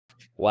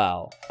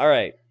Wow. All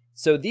right.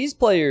 So these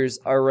players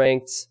are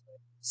ranked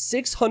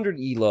 600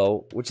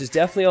 Elo, which is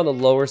definitely on the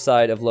lower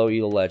side of low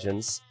Elo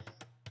Legends.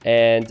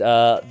 And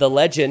the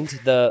legend,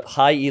 the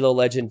high Elo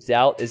legend,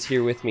 DauT, is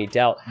here with me.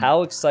 DauT,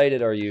 how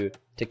excited are you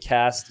to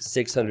cast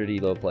 600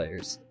 Elo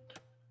players?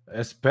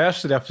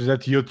 Especially after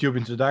that YouTube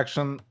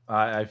introduction,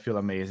 I feel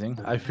amazing.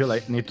 I feel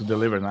I need to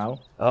deliver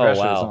now. Oh, Pressure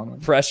wow. is on.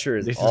 Pressure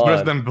is this on. Is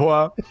President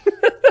Boa.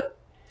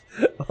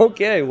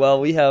 Okay, well,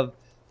 we have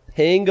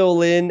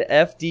Pangolin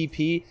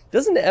FDP.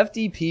 Doesn't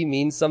FDP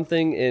mean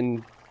something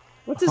in...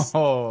 What does...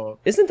 Oh,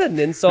 isn't that an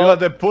insult? Fila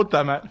de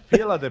puta, man.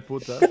 Fila de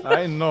puta.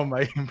 I know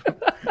my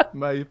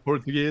my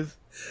Portuguese.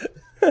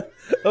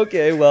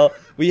 Okay, well,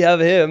 we have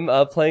him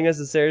playing as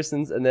the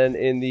Saracens, and then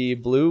in the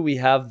blue we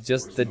have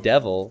just the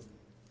Devil,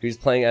 who's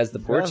playing as the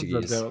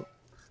Portuguese. The Devil,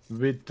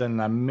 with an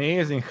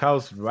amazing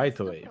house right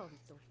away.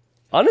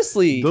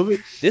 Honestly,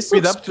 this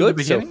looks good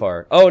so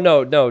far. Oh,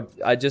 no,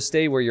 I just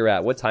stay where you're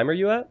at. What time are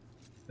you at?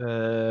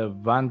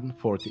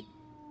 1:40.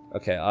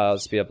 Okay, I'll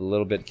speed up a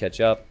little bit,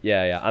 catch up.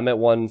 Yeah, I'm at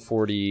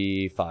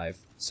 1:45.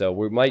 So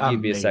we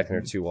might be a second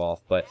or two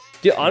off. But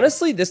dude,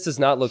 honestly, this does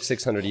not look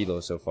 600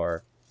 Elo so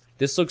far.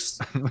 This looks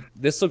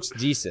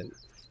decent.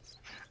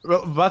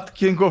 Well, what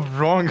can go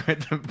wrong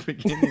at the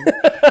beginning?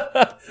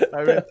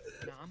 I mean,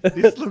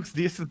 this looks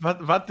decent,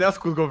 but what else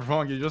could go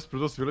wrong? You just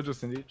produce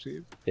villagers and eat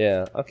cheap.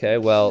 Yeah, okay,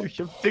 well...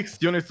 You have 6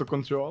 units to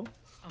control.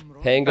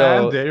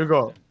 Pango... And there you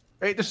go.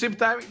 Hey, the ship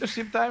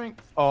timing.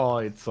 Oh,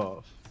 it's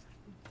off.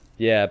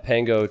 Yeah,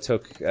 Pango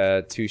took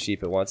 2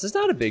 sheep at once. It's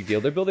not a big deal.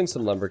 They're building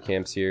some lumber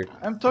camps here.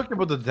 I'm talking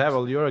about the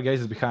Devil. Your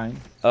guys is behind.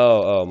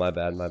 Oh, my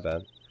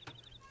bad.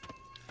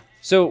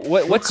 So,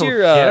 what's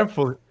your...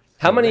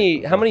 How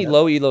many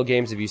low Elo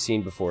games have you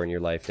seen before in your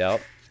life,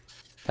 DauT?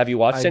 Have you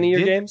watched any of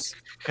your games?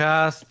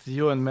 Cast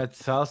you and Matt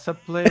Salsa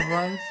play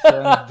once,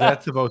 and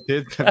that's about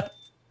it.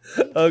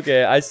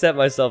 Okay, I set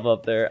myself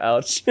up there.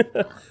 Ouch.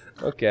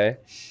 Okay.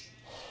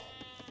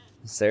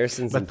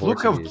 Saracens and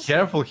Portuguese. Look how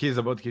careful he is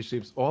about his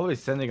ships.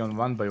 Always sending on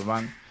 1 by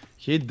 1.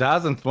 He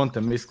doesn't want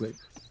a misclick.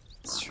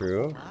 It's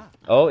true.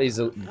 Oh,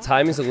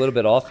 timing's a little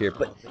bit off here,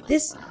 but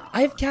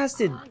I've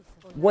casted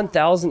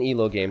 1,000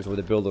 Elo games where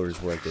the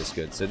builders weren't this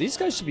good, so these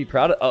guys should be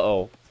proud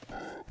of.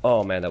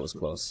 Oh man, that was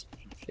close.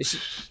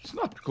 It's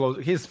not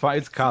close. He's fine.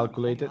 It's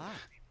calculated.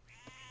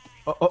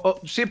 Oh,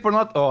 ship or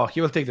not? Oh,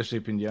 he will take the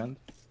ship in the end.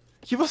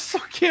 He was so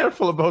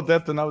careful about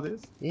that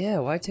nowadays. Yeah,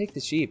 why take the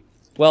sheep?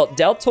 Well,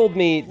 DauT told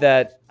me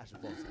that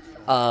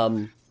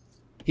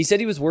he said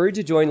he was worried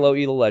to join low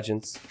Elo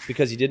Legends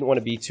because he didn't want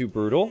to be too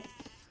brutal.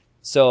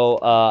 So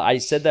I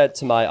said that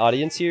to my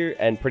audience here,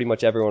 and pretty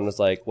much everyone was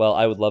like, well,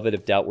 I would love it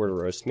if DauT were to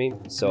roast me.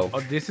 So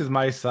this is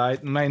my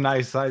side, my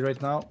nice side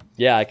right now.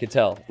 Yeah, I could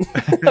tell.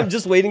 I'm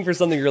just waiting for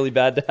something really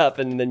bad to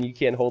happen, and then you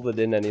can't hold it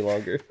in any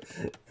longer.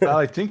 Well,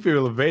 I think we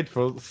will wait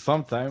for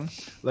some time.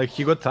 Like,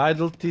 he got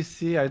idle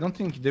TC. I don't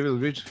think they will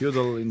reach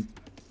feudal in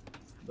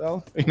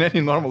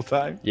any normal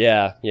time.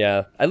 Yeah.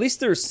 At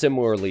least they're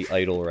similarly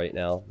idle right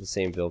now, the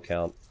same bill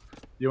count.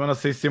 You wanna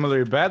say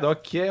similarly bad?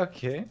 Okay. Yeah,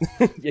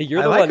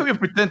 you're the one. I like how you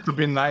pretend to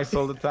be nice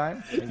all the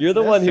time. You're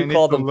the one who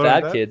called them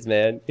fat kids,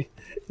 man.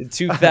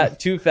 two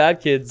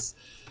fat kids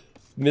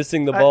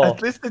missing the ball.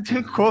 At least I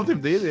didn't call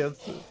them the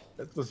idiots.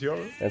 That was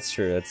yours. That's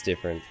true. That's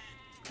different.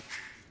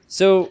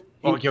 So.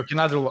 Okay,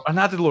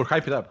 another lure.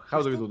 Hype it up.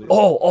 How do we do this?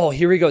 Oh,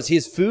 here he goes. He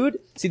has food.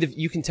 See,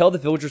 you can tell the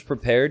villager's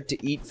prepared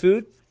to eat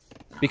food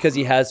because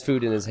he has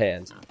food in his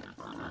hand.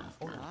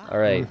 All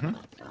right.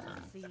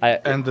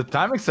 And the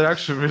timings are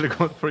actually really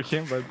good for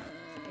him, but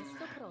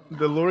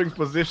the luring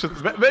position.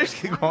 Where is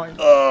he going?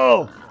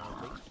 Oh!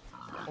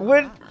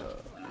 What?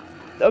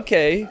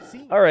 Okay.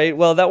 Alright,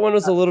 well, that one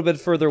was a little bit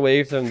further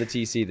away from the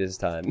TC this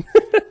time.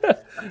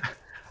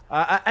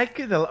 I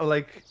could,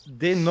 like,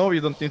 they know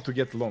you don't need to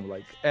get loom.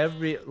 Like,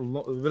 every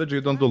villager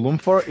you don't do loom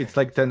for, it's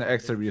like 10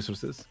 extra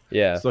resources.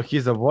 Yeah. So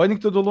he's avoiding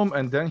to do loom,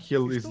 and then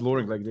he's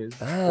luring like this.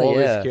 Oh,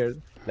 always yeah.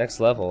 scared. Next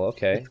level,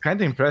 okay. It's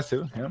kind of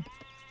impressive, yeah.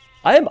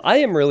 I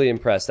am really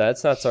impressed.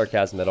 That's not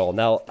sarcasm at all.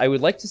 Now, I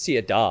would like to see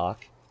a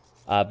dock,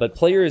 but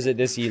players at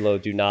this Elo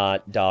do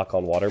not dock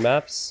on water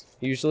maps,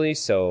 usually,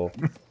 so...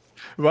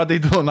 What they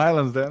do on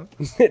islands, then?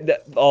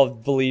 Oh,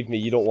 believe me,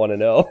 you don't want to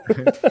know.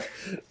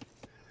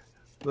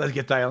 Let's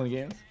get island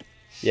games.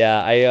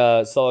 Yeah,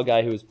 I saw a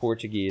guy who was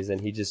Portuguese, and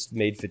he just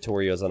made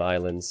Vitorios on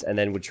islands, and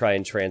then would try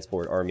and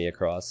transport army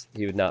across.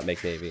 He would not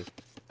make navy.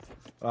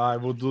 I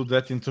will do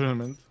that in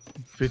tournament.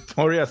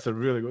 Vitorias are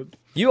really good.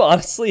 You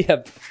honestly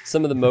have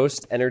some of the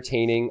most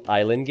entertaining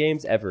island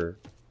games ever.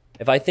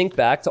 If I think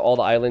back to all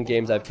the island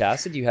games I've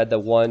casted, you had the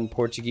one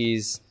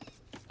Portuguese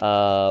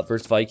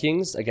versus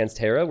Vikings against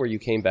Hera where you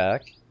came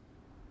back.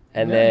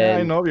 And then...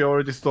 I know, you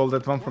already stole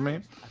that one from me.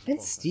 I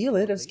didn't steal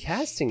it, I was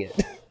casting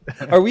it.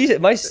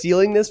 Am I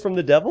stealing this from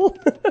the devil?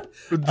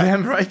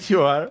 Damn right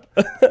you are.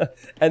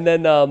 And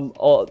then,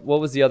 what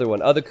was the other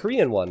one? Oh, the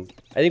Korean one.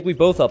 I think we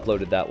both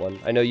uploaded that one.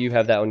 I know you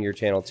have that on your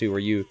channel too, where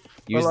you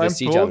use the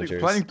siege archers. I'm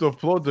planning to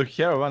upload the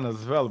Hera one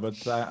as well,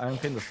 but I'm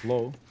kind of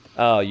slow.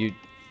 Oh,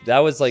 that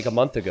was like a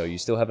month ago. You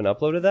still haven't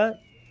uploaded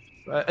that?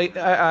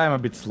 I'm a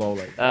bit slow.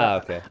 Like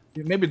okay.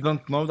 you maybe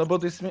don't know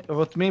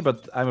about me,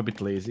 but I'm a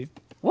bit lazy.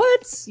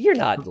 What? You're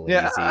not lazy.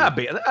 Yeah,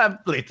 a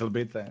little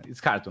bit. It's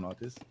hard to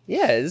notice.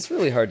 Yeah, it's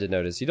really hard to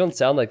notice. You don't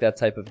sound like that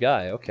type of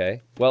guy.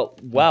 Okay. Well,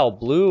 wow,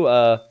 Blue,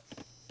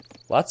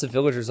 lots of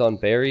villagers on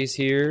berries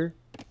here.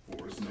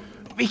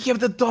 We have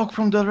the dog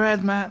from the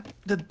red, man.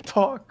 The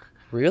dog.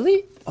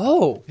 Really?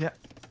 Oh. Yeah.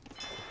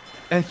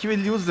 And he will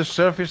use the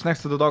shellfish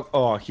next to the dog.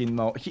 Oh, he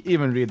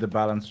even read the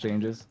balance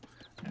changes.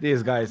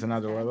 This guy is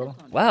another level.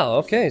 Wow,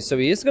 okay, so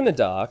he is gonna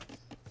dock.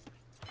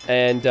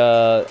 And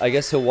I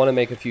guess he'll want to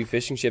make a few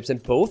fishing ships,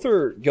 and both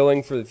are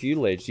going for the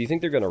feudal age. Do you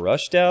think they're gonna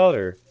rush DauT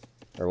or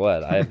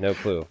what? I have no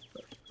clue.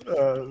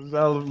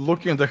 Well,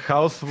 looking at the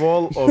house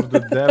wall of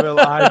the devil,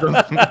 I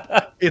don't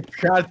know. It's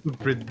hard to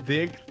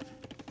predict.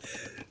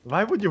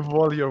 Why would you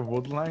wall your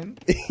wood line?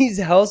 He's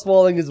house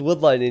walling his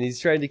wood line and he's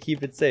trying to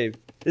keep it safe.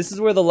 This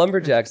is where the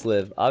lumberjacks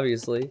live,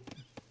 obviously.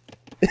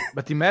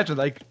 But imagine,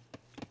 like,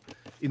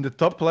 in the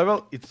top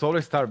level, it's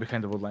always tower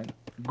behind the wood line.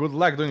 Good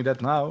luck doing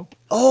that now.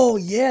 Oh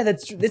yeah,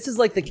 that's true. This is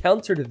like the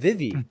counter to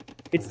Vivi.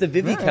 It's the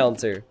Vivi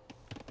counter.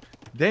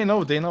 They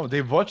know.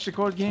 They watch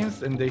record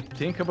games and they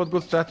think about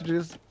good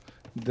strategies.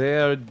 They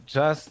are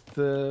just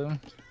a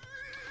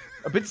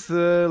bit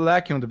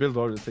lacking on the build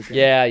orders. I think.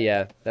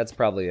 Yeah, that's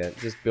probably it.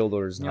 Just build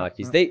orders and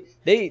hotkeys.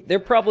 They're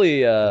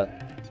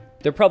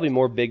probably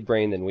more big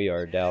brain than we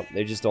are, DauT.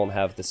 They just don't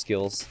have the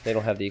skills. They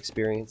don't have the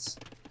experience.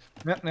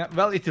 Yeah.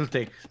 Well, it will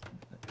take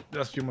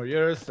just a few more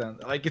years,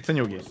 and like it's a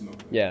new game.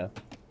 Yeah.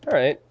 All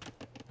right.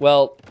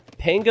 Well,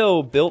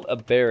 Pango built a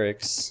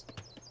barracks.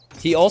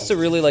 He also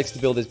really likes to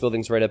build his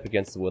buildings right up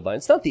against the wood line.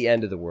 It's not the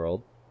end of the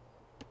world.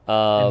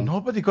 And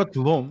nobody got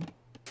loam.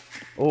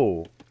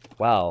 Oh,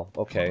 wow.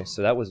 Okay,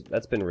 so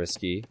that's been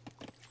risky.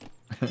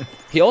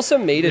 He also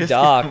made a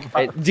dock.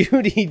 And,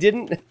 dude, he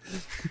didn't...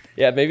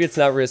 Yeah, maybe it's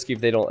not risky if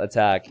they don't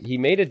attack. He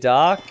made a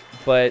dock,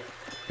 but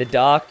the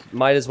dock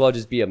might as well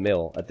just be a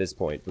mill at this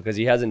point because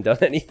he hasn't done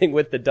anything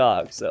with the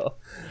dock, so...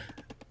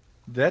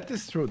 That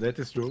is true.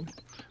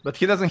 But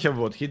he doesn't have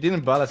wood. He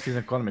didn't balance his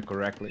economy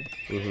correctly.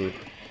 And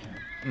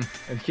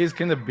he's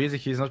kind of busy.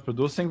 He's not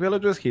producing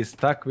villagers. He's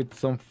stuck with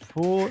some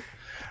food.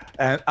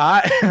 And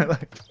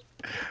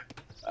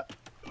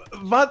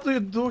what do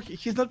you do?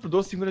 He's not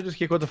producing villagers.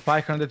 He got the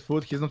 500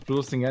 food. He's not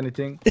producing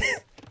anything.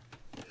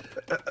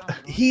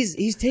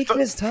 He's taking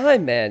his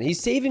time, man. He's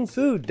saving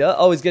food. Duh.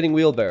 Oh, he's getting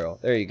wheelbarrow.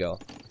 There you go.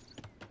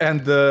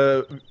 And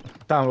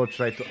Town will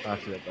try to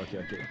after that.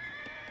 Okay.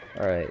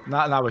 All right.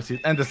 Now I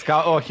see. And the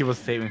scout. Oh, he was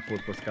saving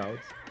food for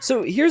scouts.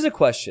 So here's a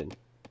question.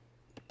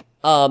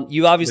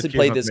 You obviously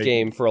played this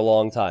game for a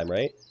long time,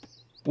 right?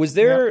 Was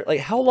there like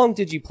how long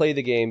did you play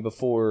the game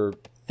before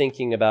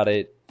thinking about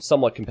it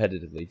somewhat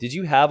competitively? Did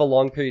you have a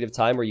long period of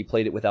time where you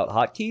played it without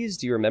hotkeys?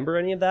 Do you remember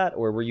any of that,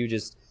 or were you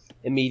just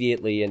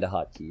immediately into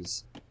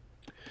hotkeys?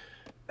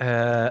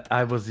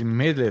 I was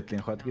immediately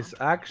in hotkeys.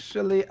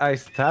 Actually, I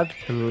started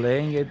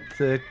playing it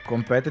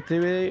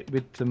competitively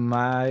with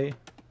my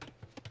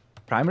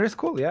primary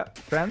school,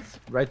 friends,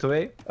 right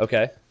away.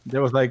 Okay.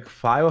 There was like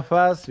 5 of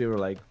us. We were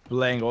like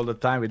playing all the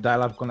time with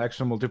dial-up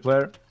connection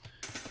multiplayer,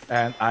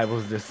 and I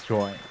was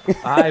destroying. Them.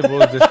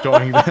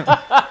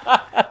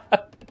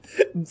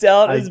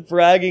 DauT is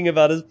bragging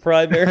about his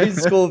primary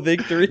school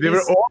victories. We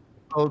were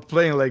all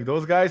playing like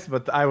those guys,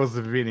 but I was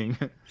winning.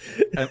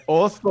 And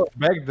also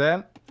back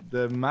then,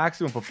 the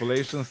maximum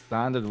population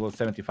standard was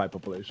 75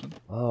 population.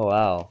 Oh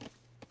wow.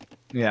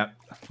 Yeah,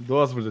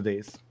 those were the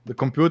days. The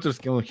computers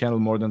can handle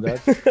more than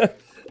that.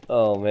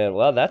 Oh man,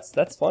 well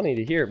that's funny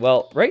to hear.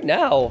 Well, right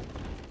now,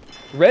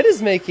 Red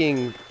is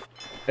making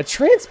a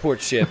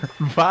transport ship.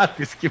 What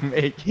is he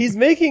making? He's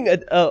making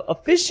a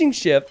fishing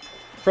ship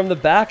from the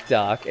back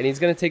dock, and he's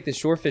gonna take the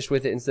shore fish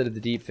with it instead of the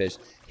deep fish.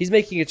 He's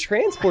making a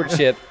transport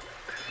ship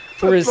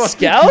for his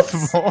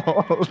scouts.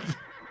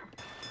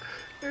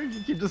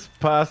 He just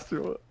passed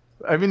through.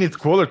 I mean, it's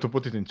cooler to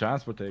put it in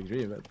transport. I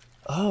agree, but.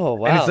 Oh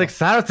wow! And it's like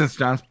Saracen's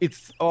transport.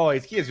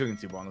 He is using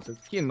bonuses.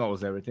 He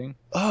knows everything.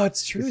 Oh,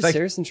 it's true. It's like,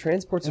 Saracen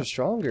transports are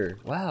stronger.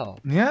 Wow.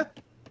 Yeah,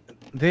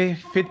 they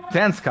fit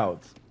 10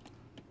 scouts.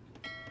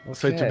 Okay.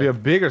 So it would be a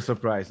bigger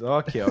surprise.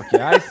 Okay,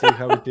 I see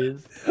how it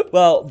is.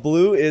 Well,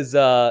 Blue is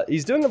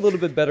he's doing a little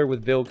bit better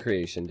with build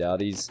creation,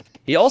 DauT.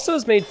 He also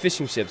has made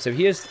fishing ships, so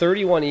he has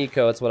 31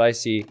 eco. That's what I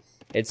see.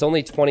 It's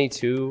only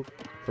 22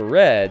 for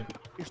Red.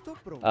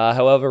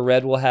 However,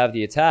 Red will have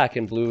the attack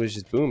and Blue is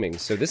just booming.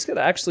 So this could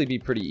actually be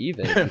pretty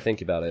even if you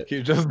think about it.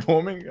 You're just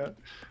booming?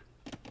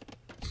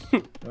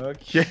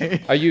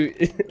 Okay. You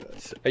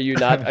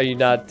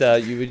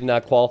would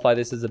not qualify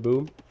this as a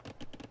boom?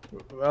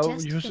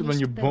 Well, usually when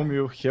you boom,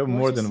 you have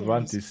more than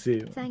one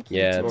TC.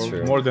 Yeah, that's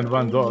true. More than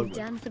one dog.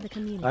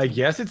 I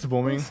guess it's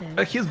booming.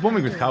 He's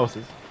booming with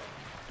houses.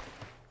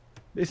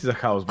 This is a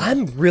house.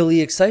 I'm really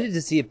excited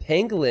to see if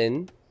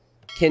Pangolin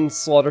can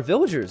slaughter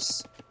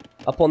villagers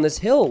up on this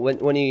hill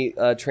when he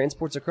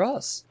transports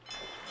across.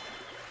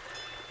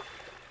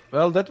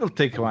 Well, that will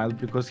take a while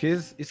because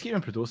is he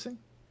even producing?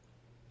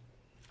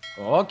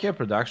 Okay,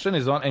 production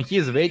is on, and he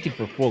is waiting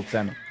for full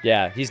 10.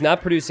 Yeah, he's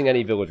not producing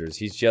any villagers.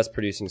 He's just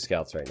producing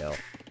scouts right now.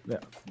 Yeah.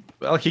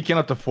 Well, he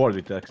cannot afford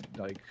it,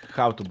 like,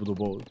 how to do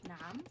both.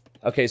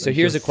 Okay, so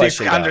here's a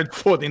question. 600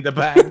 food in the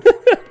bag.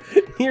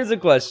 Here's a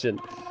question.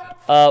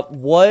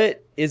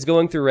 What is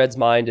going through Red's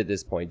mind at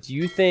this point? Do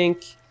you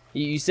think...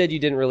 You said you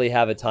didn't really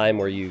have a time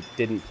where you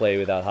didn't play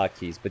without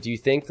hotkeys, but do you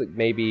think that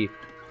maybe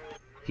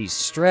he's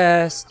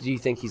stressed? Do you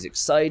think he's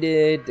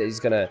excited? That he's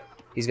gonna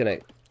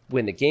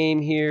win the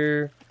game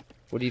here?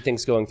 What do you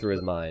think's going through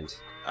his mind?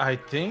 I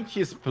think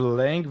he's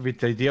playing with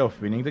the idea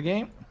of winning the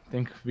game. I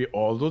think we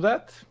all do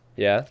that.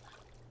 Yeah?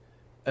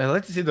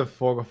 Let's see the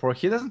fog of war.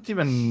 He doesn't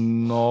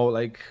even know,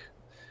 like...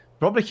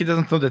 Probably he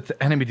doesn't know that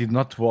the enemy did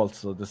not vault,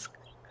 so the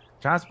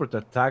transport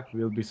attack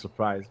will be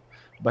surprised.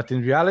 But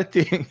in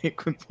reality,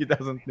 he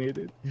doesn't need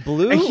it.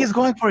 Blue? And he's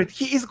going for it.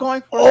 He is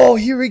going for it. Oh,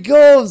 here he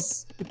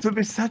goes! It will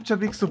be such a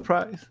big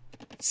surprise.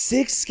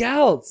 6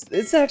 scouts!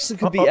 This actually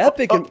could be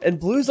epic, and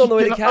Blue's on the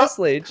way to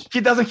Castle Age.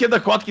 He doesn't hit the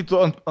hotkey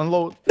to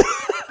unload.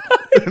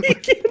 He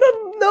cannot...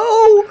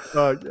 No!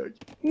 Okay.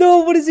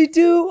 No, what does he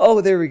do?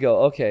 Oh, there we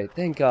go. Okay,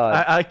 thank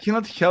God. I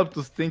cannot help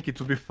to think it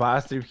would be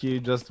faster if he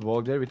just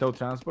walked there without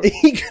transport.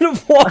 He could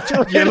have walked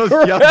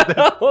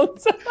around.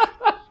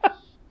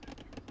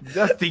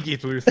 Just think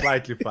it will be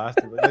slightly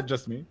faster, but that's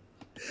just me.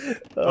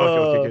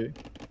 Okay.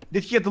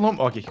 Did he get the loom?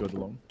 Okay, he got the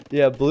loom.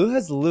 Yeah, Blue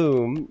has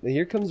loom.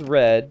 Here comes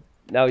Red.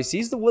 Now he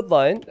sees the wood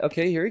line.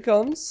 Okay, here he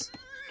comes.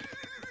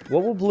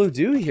 What will Blue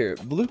do here?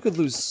 Blue could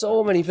lose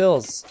so many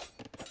fills.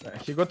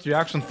 He got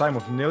reaction time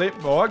of nearly.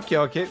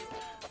 Okay.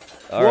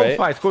 All right.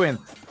 Fight, who wins?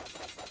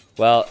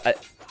 Well,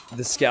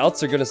 the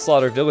scouts are gonna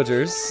slaughter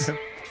villagers.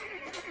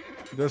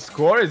 The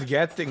score is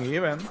getting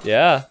even.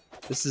 Yeah,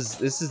 this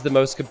is the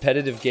most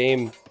competitive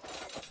game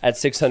at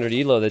 600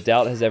 elo that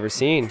DauT has ever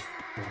seen.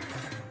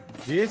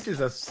 This is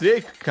a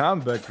sick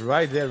comeback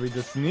right there with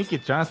the sneaky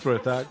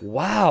transport attack.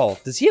 Wow,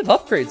 does he have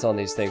upgrades on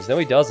these things? No,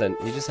 he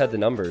doesn't. He just had the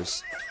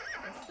numbers.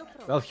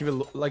 Well, he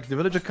will like the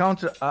villager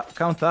count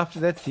after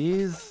that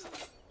is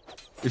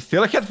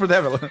still ahead for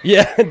Devil.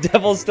 Yeah,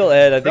 Devil's still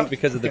ahead. I think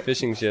because of the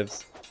fishing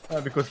ships.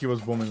 Because he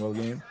was booming all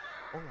game.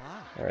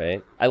 All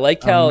right. I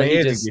like how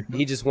Amazing.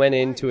 he just went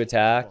in to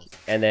attack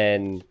and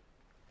then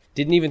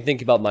didn't even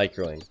think about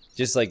microing.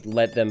 Just like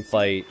let them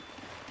fight.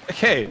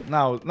 Okay,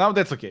 now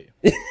that's okay.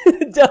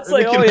 That's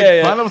like, we can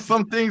make fun of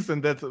some things,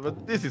 and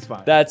but this is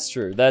fine. That's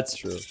true. That's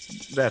true.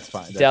 That's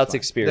fine. DauT's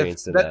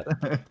experienced in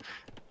that.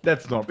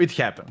 That's normal. It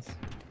happens.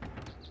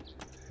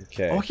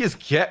 Okay. Oh, he's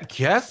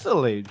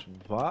Castle Age.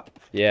 What?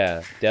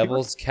 Yeah,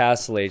 Devil's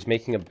Castle Age,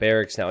 making a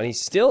barracks now, and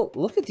he's still.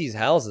 Look at these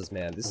houses,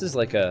 man. This is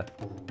like a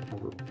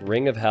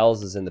ring of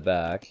houses in the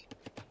back.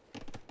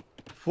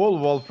 Full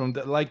wall from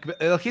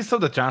the he saw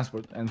the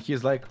transport, and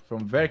he's like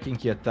from working.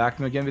 He attacked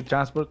me again with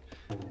transport.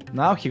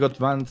 Now he got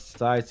one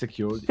side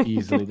secured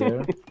easily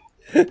there.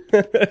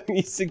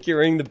 He's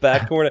securing the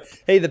back corner.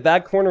 Hey, the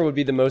back corner would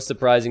be the most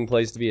surprising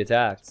place to be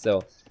attacked,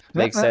 so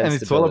makes sense.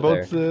 And it's all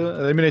about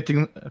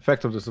eliminating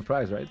effect of the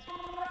surprise, right?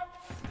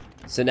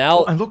 So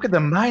now, and look at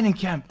the mining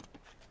camp,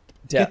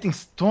 getting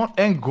stone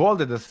and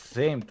gold at the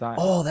same time.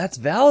 Oh, that's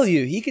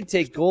value. He could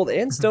take gold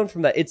and stone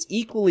from that. It's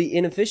equally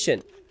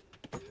inefficient.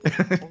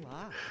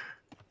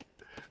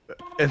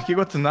 And he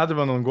got another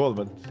one on gold,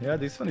 but yeah,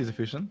 this one is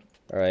efficient.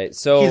 All right,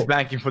 so he's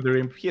banking for the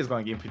rim. He is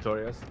going to give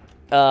victorious.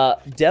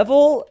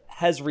 Devil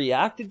has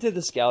reacted to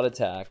the scout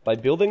attack by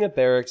building a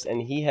barracks,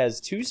 and he has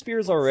 2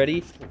 spears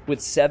already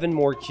with 7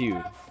 more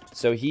queued.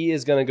 So he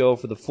is going to go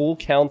for the full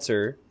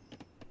counter.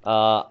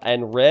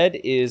 And Red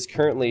is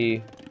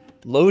currently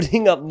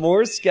loading up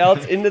more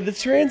scouts into the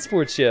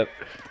transport ship.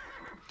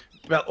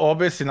 Well,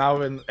 obviously now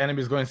when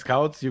enemies going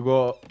scouts, you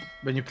go,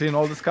 when you clean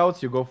all the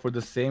scouts, you go for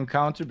the same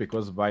counter,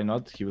 because why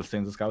not? He will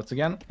send the scouts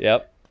again.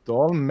 Yep. It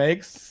all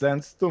makes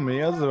sense to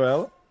me as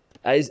well.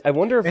 I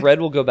wonder if Red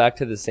will go back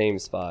to the same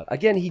spot.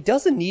 Again, he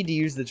doesn't need to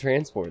use the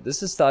transport.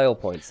 This is style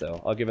points,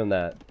 though. I'll give him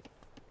that.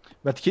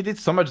 But he did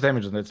so much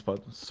damage on that spot,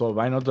 so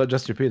why not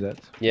just repeat that?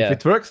 Yeah. If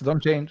it works,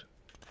 don't change.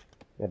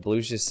 Yeah,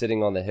 Blue's just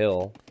sitting on the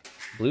hill.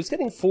 Blue's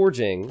getting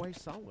forging.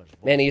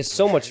 Man, he has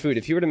so much food.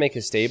 If he were to make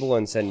a stable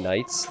and send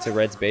knights to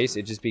Red's base,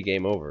 it'd just be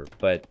game over.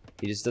 But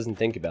he just doesn't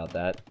think about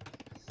that.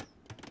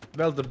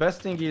 Well, the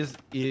best thing is,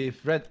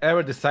 if Red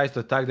ever decides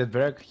to attack that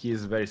barrack, he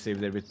is very safe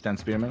there with 10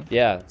 spearmen.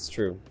 Yeah, it's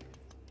true.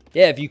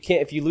 Yeah,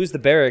 if you lose the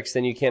barracks,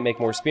 then you can't make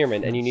more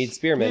spearmen, and you need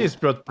spearmen. He's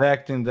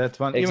protecting that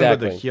one, exactly. Even with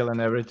the heal and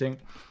everything.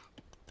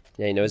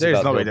 Yeah, he knows There's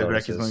about no way build that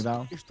barrack is bonuses.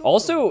 going down.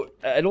 Also,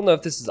 I don't know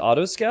if this is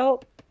auto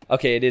scout.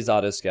 Okay, it is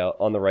auto scout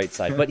on the right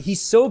side, but he's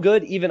so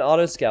good. Even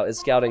auto scout is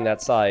scouting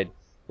that side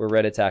where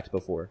Red attacked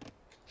before.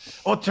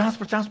 Oh,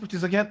 transport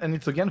is again, and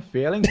it's again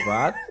failing.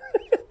 But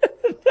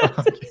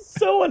that's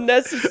so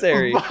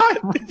unnecessary. Why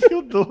would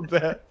you do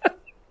that?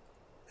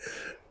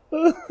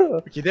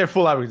 Okay, they're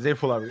full upgrades. They're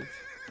full upgrades.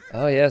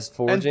 Oh yes,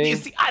 forging. And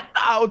TC, I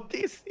know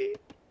TC.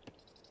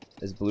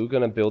 Is Blue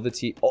gonna build a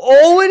T?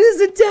 Oh, it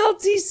is a DauT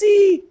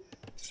TC.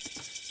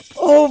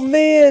 Oh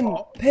man,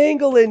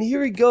 Pangolin,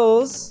 here he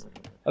goes.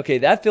 Okay,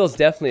 that feels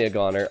definitely a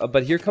goner,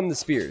 but here come the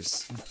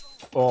spears.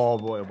 Oh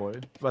boy, oh boy.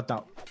 But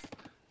now.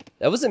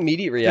 That was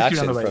immediate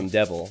reaction from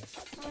Devil.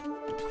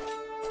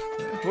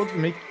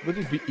 Would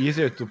it be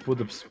easier to put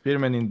the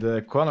spearman in the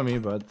economy,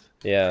 but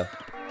yeah,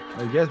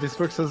 I guess this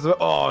works as well.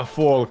 Oh,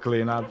 full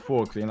cleanup,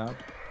 full cleanup.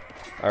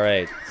 All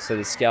right, so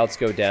the scouts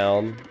go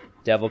down.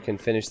 Devil can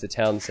finish the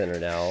town center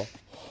now.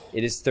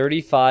 It is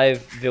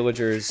 35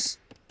 villagers.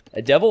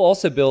 Devil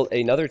also built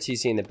another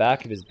TC in the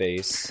back of his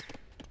base.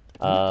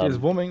 He's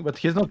booming, but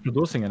he's not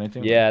producing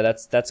anything. Yeah,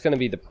 that's going to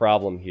be the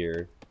problem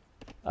here.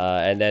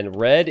 And then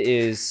Red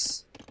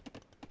is...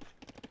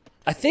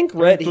 I think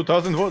Red...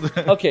 2,000 wood.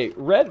 Okay,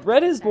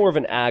 Red is more of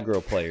an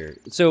aggro player.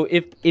 So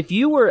if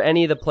you were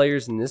any of the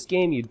players in this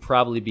game, you'd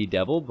probably be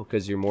Devil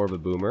because you're more of a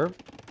boomer.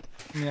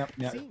 Yeah.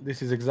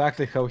 This is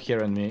exactly how Here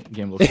and Me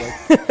game looks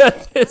like.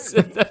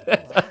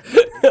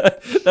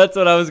 That's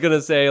what I was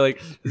gonna say.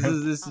 Like this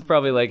is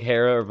probably like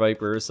Hera or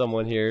Viper or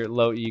someone here,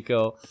 low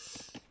eco.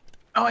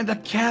 Oh, and the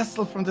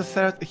castle from the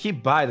start. He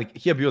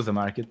abused the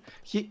market.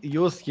 He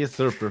used his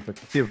serve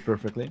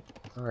perfectly.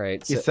 All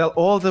right. He sell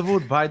all the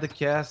wood, buy the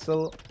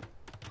castle.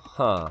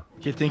 Huh.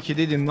 He think he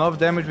did enough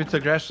damage with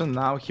aggression.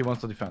 Now he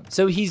wants to defend.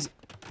 So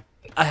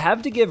I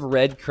have to give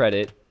Red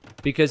credit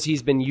because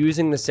he's been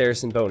using the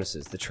Saracen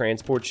bonuses, the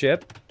transport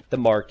ship, the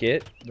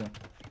market. Yeah.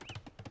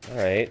 All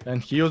right.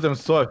 And he used them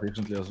so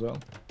efficiently as well.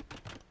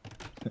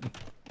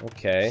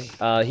 Okay.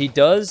 He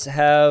does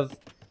have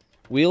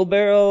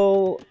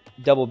wheelbarrow,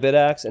 double bit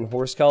axe, and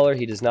horse collar.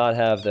 He does not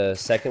have the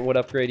second wood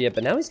upgrade yet,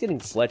 but now he's getting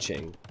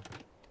fletching.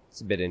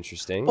 It's a bit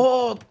interesting.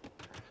 Oh,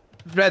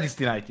 Red is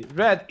denied.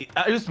 Red,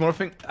 are you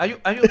smurfing? Are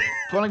you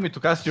calling me to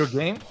cast your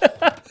game?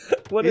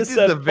 What is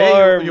that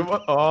farm?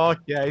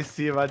 Okay, I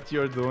see what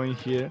you're doing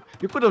here.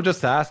 You could have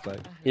just asked, like.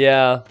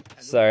 Yeah.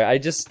 Sorry.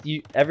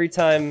 Every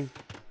time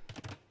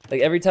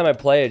I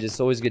play, I just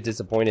always get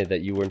disappointed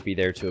that you wouldn't be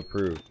there to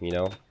approve, you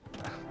know?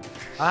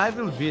 I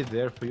will be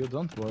there for you,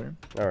 don't worry.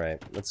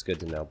 Alright, that's good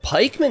to know.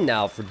 Pikeman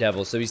now for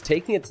Devil, so he's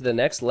taking it to the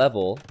next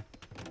level.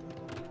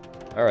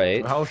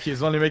 Alright. Well,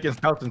 he's only making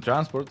scout and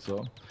transport,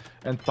 so...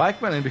 And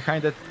Pikeman, and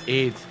behind that,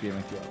 8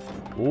 spearmen.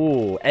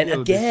 Ooh, and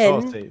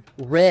again,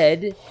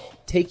 Red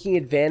taking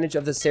advantage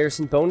of the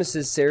Saracen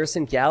bonuses.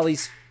 Saracen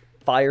galleys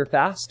fire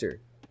faster.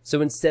 So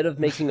instead of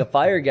making a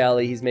fire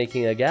galley, he's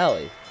making a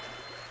galley.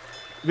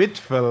 With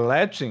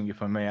fletching,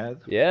 if I may add.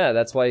 Yeah,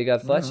 that's why you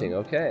got fletching,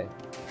 okay.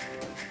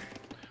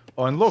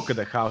 Oh, and look at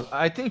the house.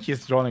 I think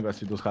he's trolling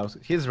us with those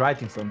houses. He's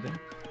writing something.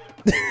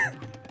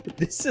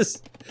 This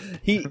is...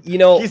 you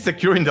know... He's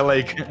securing the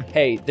lake.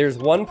 Hey, there's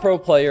one pro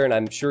player, and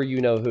I'm sure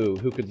you know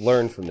who could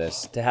learn from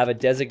this, to have a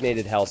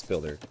designated house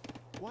builder.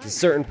 It's a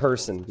certain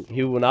person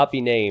who will not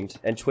be named,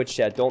 and Twitch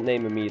chat, don't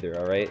name him either,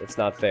 alright? It's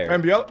not fair.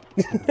 MBL?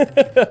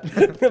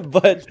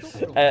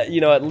 But,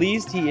 you know, at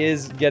least he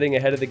is getting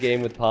ahead of the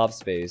game with pop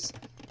space.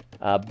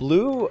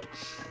 Blue...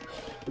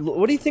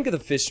 What do you think of the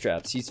fish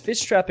traps? He's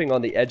fish trapping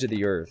on the edge of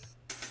the earth.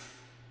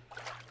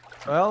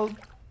 Well...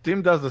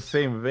 Tim does the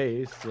same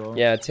way, so...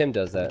 Yeah, Tim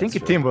does that. I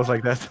think Tim was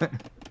like that.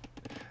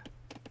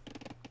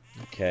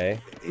 Okay.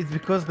 It's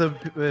because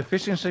the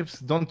fishing ships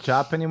don't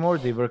chop anymore,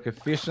 they work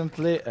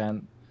efficiently,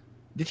 and...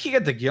 Did he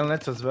get the gill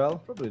nets as well?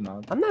 Probably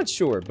not. I'm not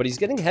sure, but he's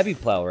getting heavy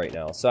plow right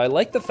now. So I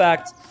like the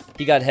fact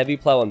he got heavy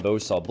plow and bow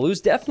saw.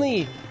 Blue's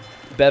definitely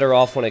better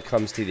off when it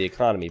comes to the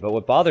economy, but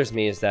what bothers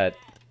me is that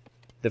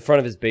the front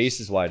of his base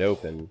is wide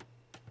open.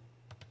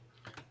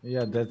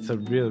 Yeah, that's a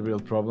real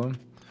problem.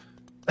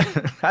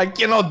 I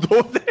cannot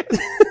do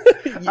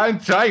this. I'm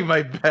trying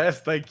my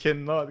best. I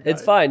cannot.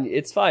 Guys.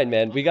 It's fine,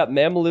 man. We got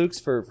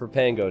Mamelukes for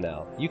Pango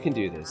now. You can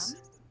do this.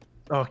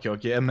 Okay.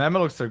 And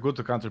Mamelukes are good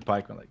to counter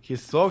Pikeman. Like he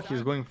saw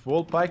he's going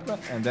full Pikeman,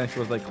 and then he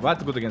was like,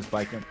 "What's good against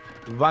Pikeman?"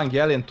 One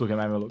galleon took a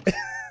Mameluk.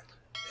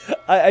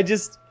 I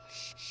just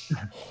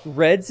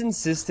Red's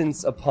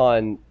insistence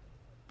upon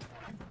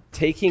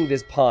taking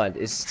this pond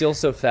is still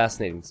so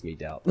fascinating to me,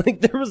 DauT. Like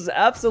there was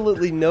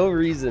absolutely no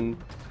reason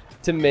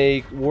to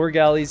make war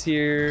galleys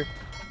here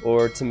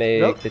or to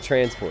make the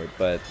transport,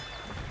 but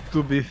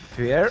to be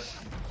fair,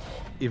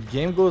 if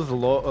game goes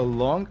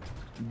along,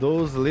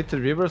 those little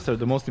rivers are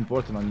the most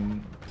important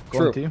on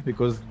Conti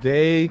because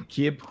they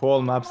keep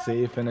whole map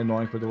safe and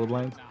annoying for the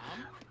woodlines.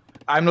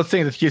 I'm not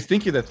saying that he's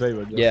thinking that way,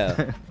 but just...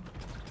 yeah.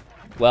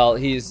 Well,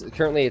 he's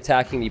currently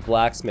attacking the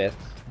blacksmith.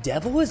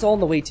 Devil is on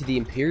the way to the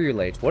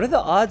Imperial Age. What are the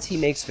odds he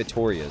makes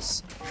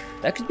Victorious?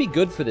 That could be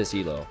good for this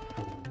elo.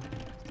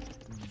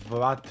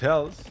 What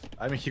else?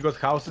 I mean, he got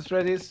houses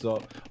ready,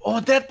 so... Oh,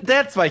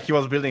 that's why he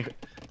was building...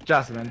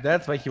 Just, man,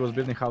 that's why he was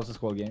building houses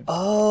whole game.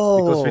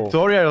 Oh! Because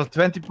Victoria has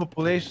 20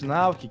 population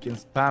now, he can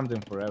spam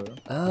them forever.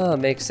 Oh,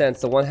 makes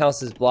sense. The one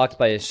house is blocked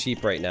by a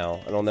sheep right now.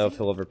 I don't know if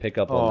he'll ever pick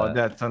up on that. Oh,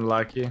 that's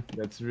unlucky.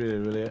 That's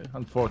really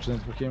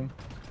unfortunate for him.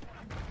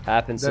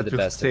 Happens to the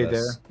best of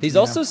us. He's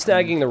also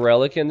snagging the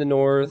relic in the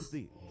north.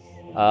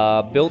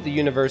 Built the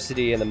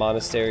university and the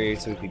monastery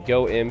so he could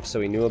go imp,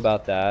 so he knew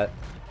about that.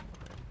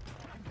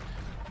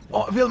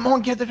 Oh, will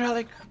Mon get the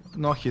relic?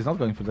 No, he's not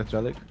going for that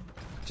relic.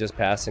 Just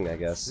passing, I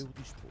guess.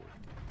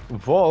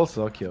 Walls,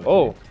 okay.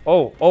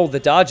 Oh, the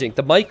dodging,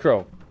 the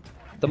micro.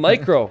 The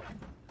micro.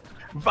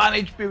 1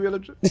 HP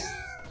villager.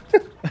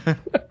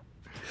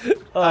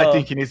 I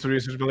think he needs to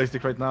research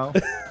ballistic right now.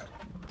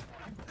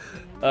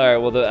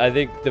 Alright, well, I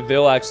think the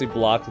Vil actually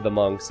blocked the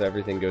monk, so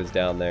everything goes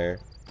down there.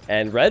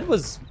 And Red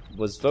was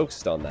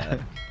focused on that.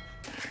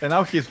 And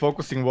now he's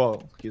focusing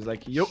wall. He's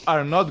like, you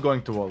are not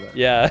going to wall that.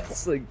 Yeah,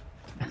 it's like,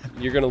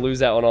 you're gonna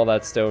lose out on all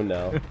that stone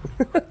now.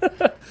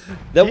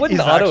 That wouldn't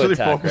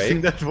auto-attack,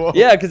 right? That wall.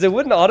 Yeah, because it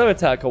wouldn't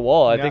auto-attack a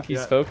wall. I think he's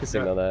yeah,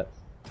 focusing on that.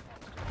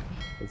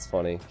 It's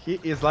funny. He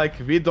is like,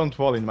 we don't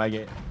wall in my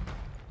game.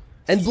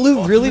 And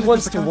Blue really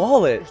wants to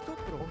wall it.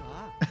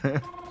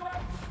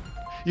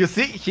 You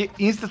see, he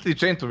instantly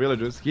changed to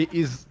villagers. He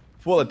is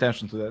full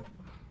attention to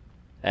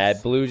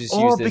that. Blue just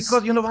used this.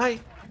 Because you know why?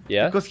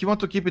 Yeah? Because he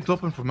wants to keep it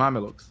open for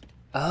Mamelukes.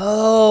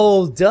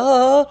 Oh,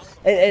 duh.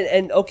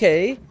 And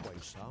okay.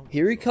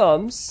 Here he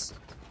comes.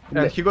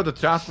 And he got the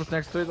transport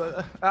next to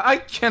it. I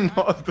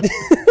cannot.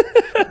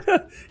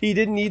 He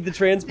didn't need the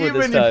transport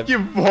Even this time. if he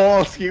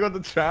walls, he got the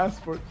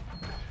transport.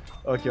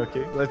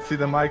 Okay. Let's see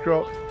the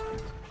micro.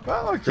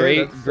 Well,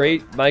 okay.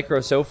 Great micro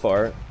so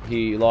far.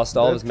 He lost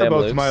all of his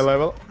Mamelukes. About my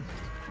level.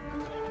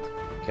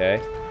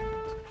 Okay.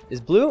 Is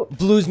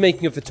Blue's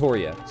making a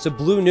Vittoria. So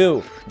Blue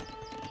knew.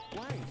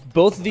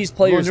 Both of these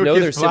players know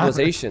their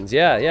civilizations.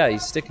 Yeah,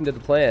 he's sticking to the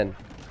plan.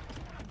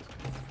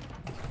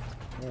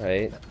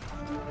 Alright.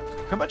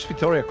 How much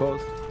Vittoria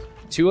cost?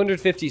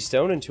 250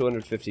 stone and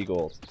 250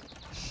 gold.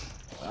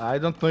 I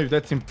don't know if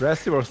that's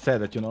impressive or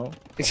sad, you know.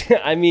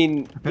 I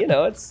mean, you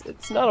know,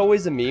 it's not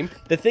always a meme.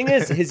 The thing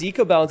is, his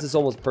eco balance is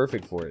almost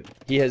perfect for it.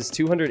 He has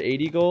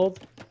 280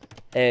 gold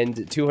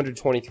and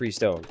 223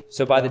 stone.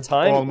 So by the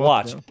time,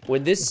 watch,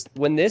 when this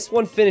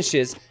one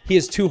finishes, he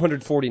has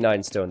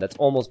 249 stone. That's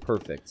almost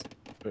perfect.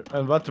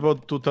 And what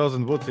about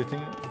 2000 wood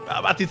sitting?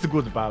 But it's a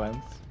good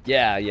balance.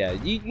 Yeah.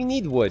 You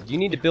need wood. You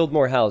need to build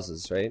more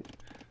houses, right?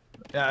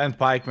 Yeah, and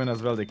pikemen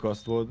as well, they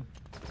cost wood.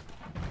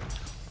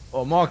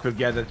 Oh, Monk will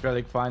get that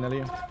relic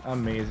finally.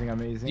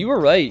 Amazing. You were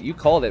right. You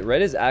called it.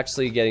 Red is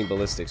actually getting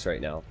ballistics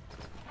right now.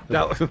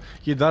 No,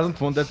 he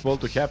doesn't want that wall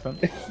to happen.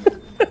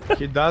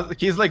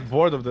 He's like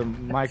bored of the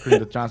micro in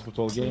the transport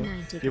wall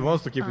game. He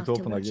wants to keep it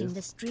open like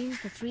this.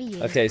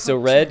 Okay, so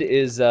Red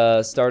is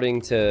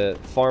starting to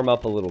farm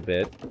up a little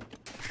bit.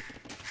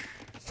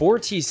 4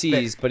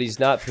 TCs, but he's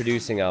not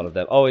producing out of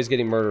them. Oh, he's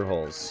getting murder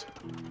holes.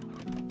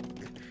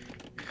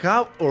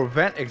 How or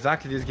when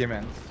exactly this game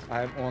ends?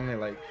 I'm only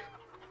like...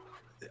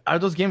 Are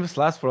those games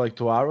last for like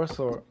 2 hours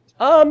or?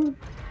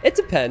 It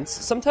depends.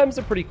 Sometimes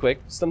they're pretty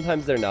quick,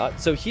 sometimes they're not.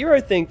 So here I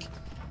think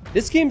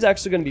this game's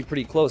actually going to be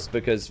pretty close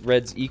because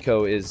Red's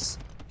eco is,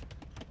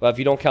 well, if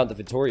you don't count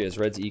the Vittorias,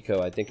 Red's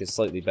eco I think is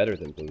slightly better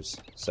than Blue's.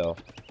 So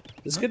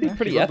this could be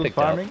pretty epic.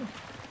 Farming.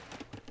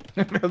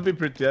 It'll be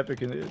pretty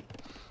epic indeed.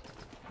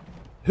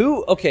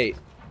 Who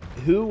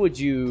would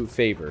you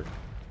favor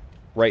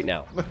right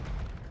now?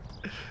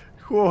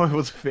 Who I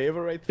would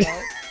favor right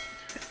now?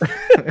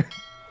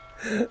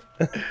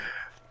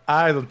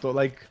 I don't know,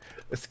 like,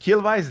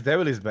 skill-wise,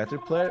 Devil is better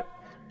player,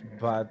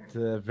 but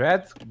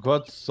Red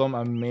got some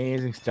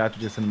amazing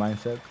strategies and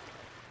mindset.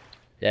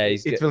 Yeah,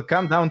 it will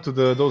come down to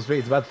those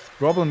raids, but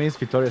problem is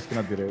Vittorias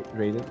cannot be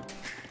raided.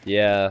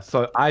 Yeah.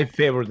 So I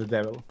favor the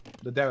Devil.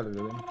 The Devil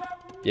will win.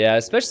 Yeah,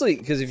 especially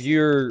because if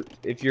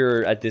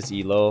you're at this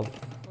elo,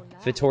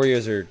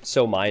 Vittorias are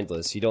so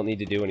mindless. You don't need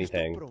to do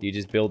anything. You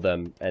just build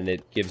them, and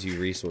it gives you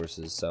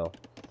resources. So.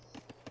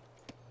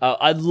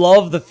 I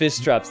love the fish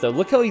traps though.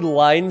 Look how he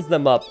lines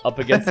them up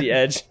against the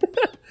edge.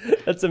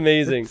 That's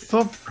amazing. It's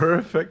so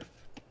perfect.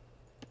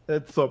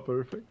 That's so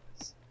perfect.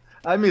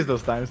 I miss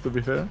those times, to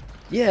be fair.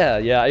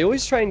 Yeah. I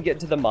always try and get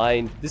to the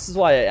mind. This is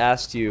why I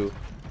asked you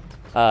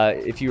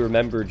if you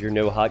remembered your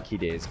no hotkey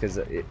days, because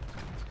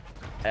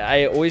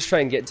I always try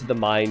and get to the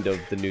mind of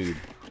the noob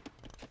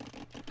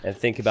and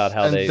think about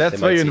how they.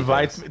 That's why you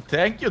invite me.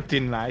 Thank you,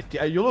 Tin Knight.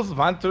 You lost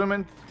one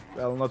tournament.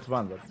 Well, not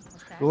one, but.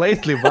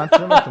 Lately, one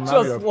tournament, and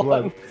now you're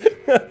one.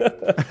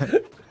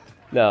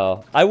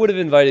 No, I would have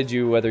invited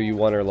you whether you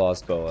won or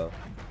lost, Boa.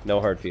 No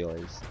hard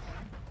feelings.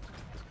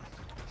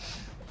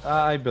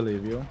 I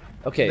believe you.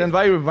 Okay. Then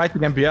why are you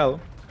inviting MBL?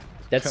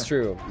 That's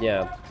true,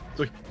 yeah.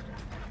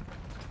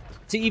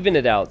 To even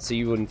it out, so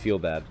you wouldn't feel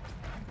bad.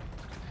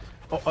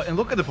 Oh, and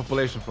look at the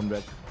population from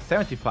Red.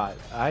 75.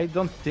 I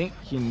don't think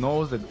he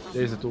knows that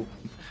there's a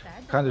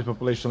 200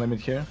 population limit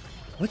here.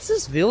 What's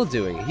this Vil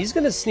doing? He's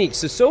gonna sneak.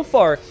 So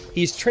far,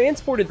 he's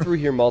transported through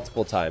here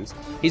multiple times.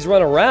 He's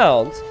run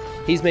around,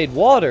 he's made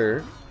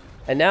water,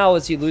 and now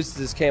as he loses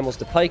his camels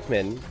to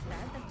pikemen,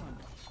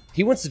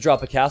 he wants to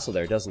drop a castle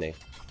there, doesn't he?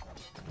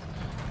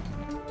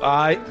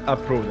 I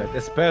approve that,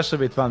 especially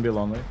with 1 Vil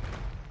only.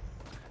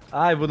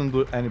 I wouldn't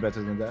do any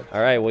better than that.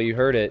 Alright, well you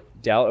heard it.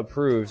 DauT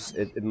approves.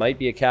 It might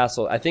be a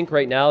castle. I think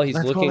right now he's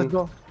looking... Let's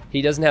go.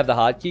 He doesn't have the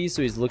hotkey,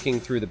 so he's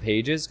looking through the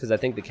pages, because I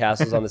think the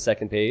castle's on the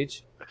 2nd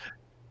page.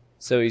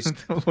 So he's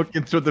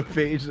looking through the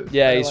pages.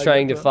 Yeah, he's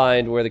trying to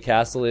find where the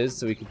castle is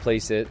so he can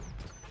place it.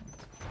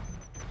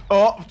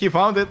 Oh, he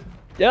found it.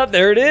 Yeah,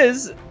 there it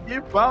is. He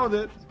found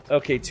it.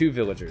 Okay, 2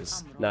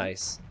 villagers.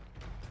 Nice.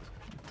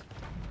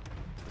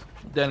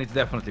 Then it's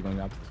definitely going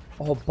up.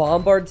 Oh,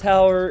 Bombard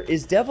Tower.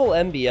 Is Devil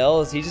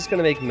MBL? Is he just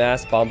gonna make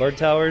mass Bombard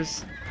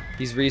Towers?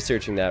 He's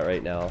researching that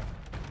right now.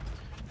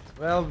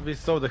 Well, we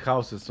saw the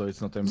houses, so it's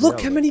not MBL.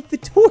 Look how many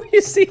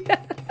Vittorias he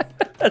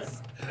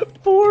has!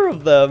 4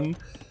 of them!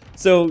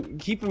 So,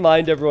 keep in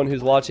mind, everyone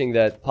who's watching,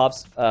 that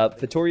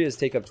Vittorias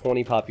take up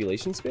 20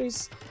 population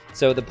space.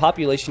 So, the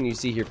population you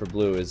see here for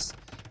blue is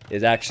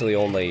actually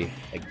only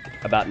like,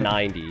 about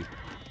 90.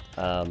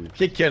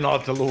 He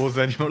cannot lose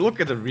anymore. Look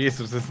at the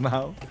resources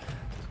now.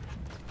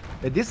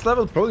 At this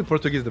level, probably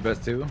Portuguese the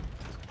best too.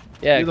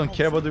 Yeah. You don't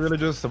care about the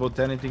villagers, about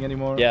anything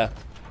anymore. Yeah.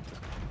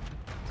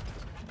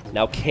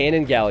 Now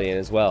Cannon Galleon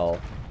as well.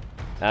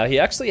 Now he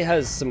actually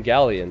has some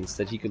galleons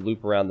that he could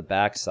loop around the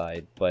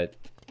backside, but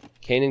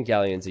Cannon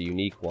Galleon's a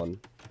unique one.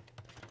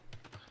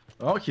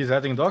 Oh, he's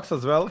adding docks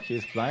as well.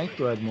 He's planning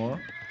to add more.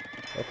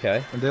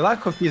 Okay. And the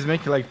lack of he's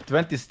making like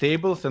 20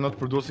 stables and not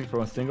producing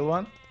from a single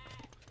one.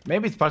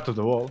 Maybe it's part of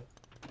the wall.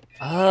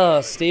 Ah,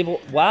 stable.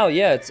 Wow,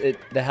 yeah,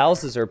 the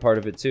houses are part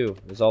of it too.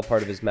 It was all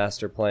part of his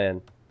master plan.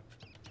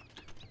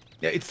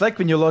 Yeah, it's like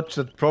when you watch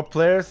the pro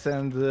players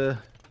and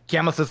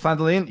camels is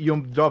finally in, you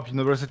drop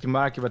university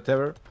market,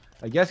 whatever.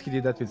 I guess he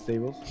did that with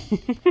stables.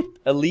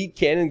 Elite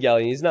Cannon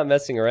Galleon, he's not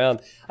messing around.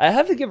 I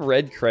have to give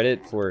Red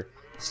credit for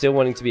still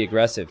wanting to be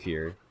aggressive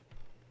here.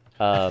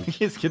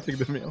 He's hitting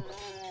the mill.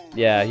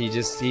 Yeah, he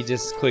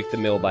just clicked the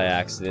mill by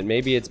accident.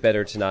 Maybe it's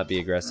better to not be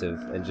aggressive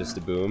and just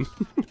to boom.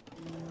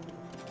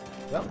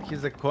 Well,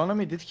 his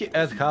economy, did he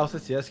add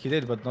houses? Yes, he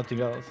did, but nothing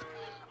else.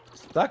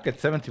 Stuck at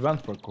 71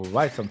 for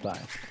quite some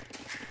time.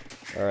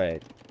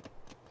 Alright.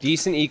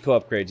 Decent eco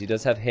upgrades. He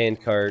does have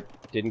handcart.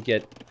 Didn't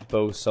get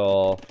bow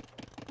saw.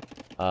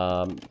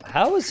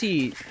 How is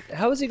he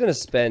gonna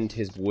spend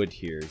his wood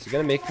here? Is he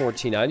gonna make more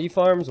T90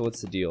 farms?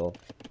 What's the deal?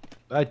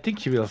 I think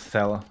he will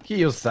sell. He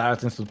used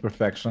Saracens to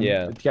perfection.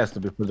 Yeah. It has to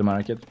be for the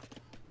market.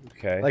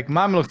 Okay. Like,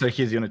 Mamluks are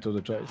his unit of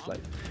the choice.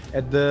 Like,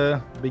 at the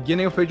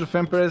beginning of Age of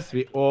Empires,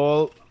 we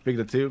all picked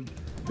the two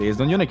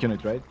based on unit,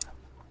 right?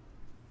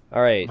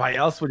 Alright. Why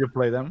else would you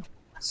play them?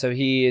 So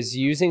he is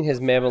using his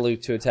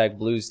Mameluke to attack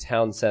Blue's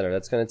town center.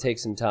 That's gonna take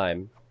some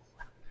time.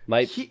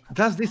 He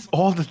does this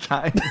all the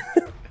time.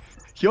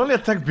 He only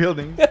attacks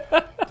buildings.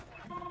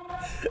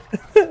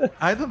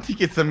 I don't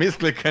think it's a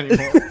misclick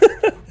anymore.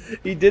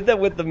 He did that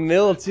with the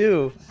mill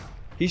too.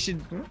 He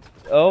should...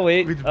 Oh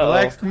wait. With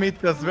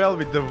blacksmith as well,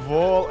 with the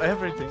wall,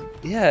 everything.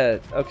 Yeah,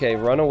 okay,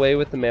 run away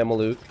with the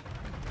Mameluke.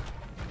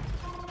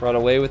 Run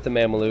away with the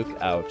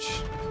Mameluke. Ouch.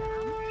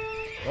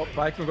 Oh,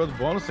 Pikeman got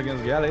bonus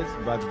against galleys,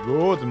 but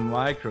good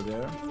micro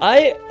there.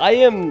 I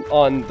am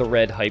on the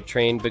red hype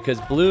train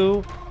because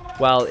blue,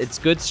 while it's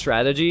good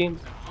strategy,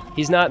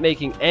 he's not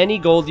making any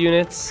gold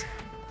units,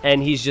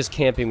 and he's just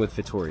camping with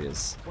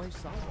Vittorias.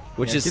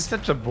 Which is... He's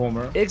such a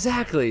boomer.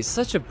 Exactly,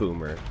 such a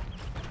boomer.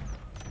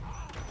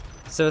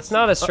 So it's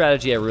not a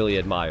strategy I really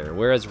admire,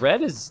 whereas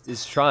red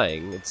is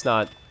trying. It's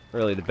not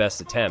really the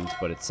best attempt,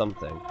 but it's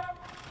something.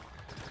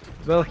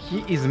 Well,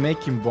 he is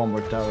making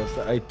bomber towers.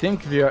 I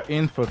think we are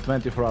in for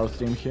 24-hour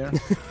stream here.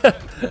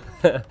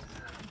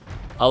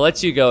 I'll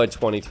let you go at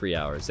 23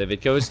 hours. If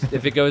it goes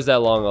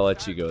that long, I'll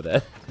let you go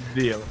then.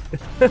 Deal.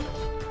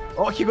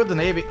 Oh, he got the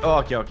navy.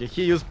 Oh, okay.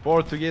 He used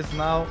Portuguese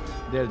now.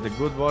 They're the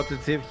good water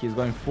tip. He's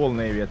going full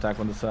navy attack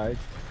on the side,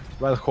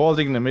 while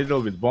holding in the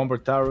middle with bomber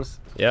towers.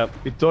 Yep.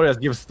 Victoria's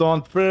give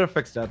stone.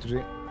 Perfect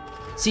strategy.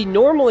 See,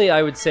 normally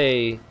I would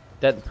say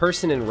that the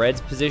person in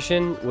red's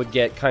position would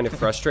get kind of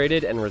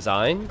frustrated and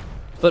resign,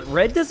 but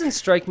red doesn't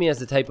strike me as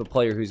the type of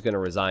player who's going to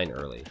resign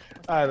early.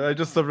 I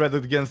just saw red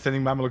again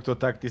sending Mameluke to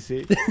attack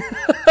TC.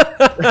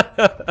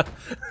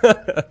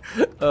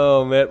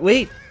 Oh man,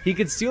 wait, he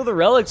could steal the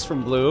relics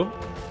from blue.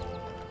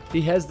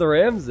 He has the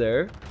rams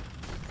there.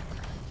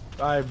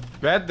 I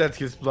bet that's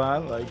his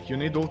plan. Like, you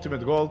need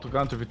ultimate goal to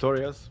counter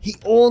Victorias. He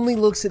only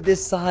looks at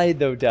this side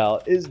though,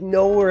 DauT. Is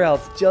nowhere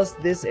else, just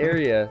this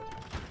area.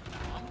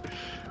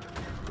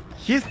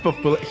 He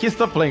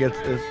stopped playing at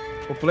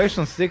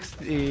population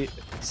 68.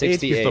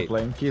 He stopped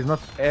playing. He's not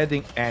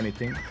adding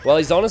anything. Well,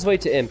 he's on his way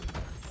to imp,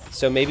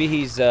 so maybe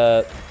he's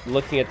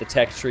looking at the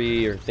tech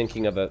tree or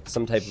thinking of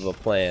some type of a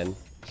plan.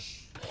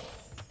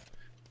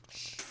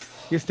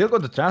 He's still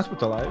got the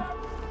transport alive.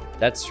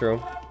 That's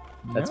true.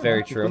 That's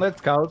very true. Let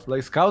scouts,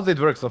 like scouts did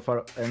work so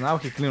far, and now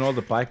he cleaned all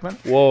the pikemen.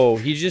 Whoa,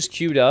 he just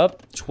queued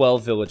up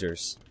 12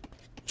 villagers.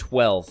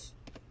 12.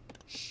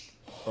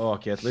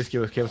 Okay, at least he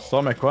will have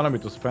some economy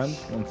to spend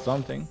on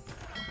something.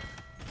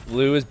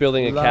 Blue is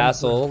building a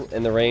castle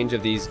in the range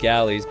of these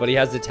galleys, but he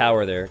has the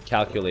tower there,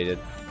 calculated.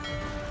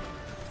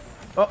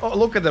 Oh,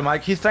 look at the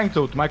mic. He's trying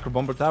to micro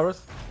bomber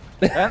towers.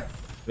 And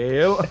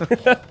fail.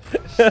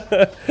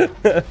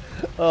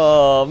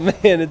 Oh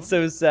man, it's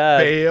so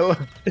sad. Fail.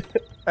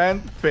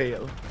 And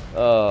fail.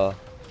 Oh,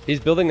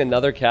 he's building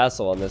another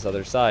castle on this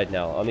other side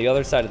now, on the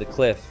other side of the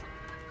cliff.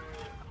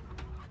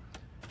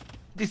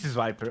 This is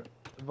Viper.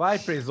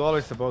 Viper is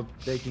always about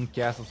taking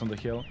castles on the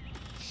hill.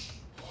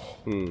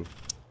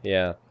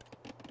 Yeah.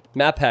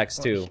 Map hacks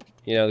too.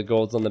 You know, the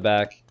gold's on the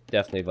back.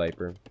 Definitely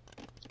Viper.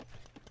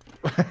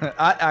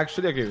 I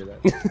actually agree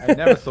with that. I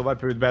never saw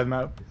Viper with bad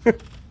map.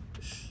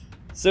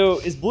 So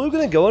is Blue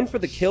gonna go in for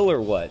the kill or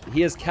what?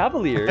 He has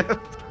Cavalier.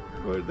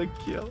 For the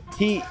kill.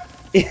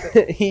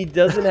 He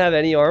doesn't have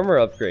any armor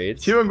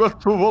upgrades. He even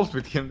got 2 wolves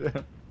with him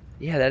there.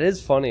 Yeah, that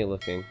is funny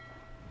looking.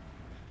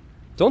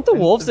 Don't the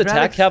wolves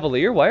attack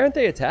Cavalier? Why aren't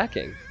they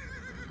attacking?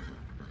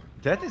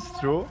 That is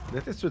true.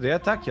 That is true. They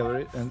attack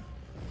Hillary and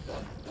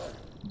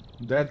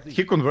that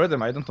he converted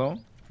them. I don't know.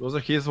 Those are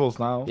his wolves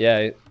now.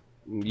 Yeah,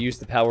 use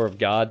the power of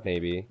God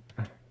maybe.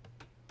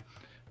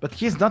 But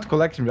he's not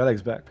collecting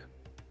relics back.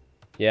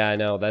 Yeah, I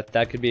know.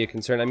 That could be a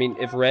concern. I mean,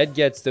 if Red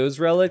gets those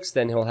relics,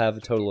 then he'll have a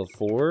total of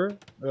 4.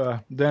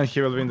 Then he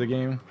will win the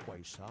game.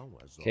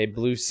 Okay,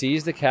 Blue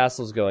sees the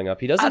castle's going up.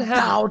 He doesn't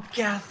have... DauT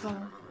castle!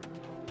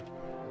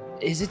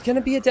 Is it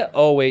gonna be a DauT?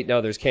 Oh, wait, no,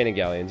 there's cannon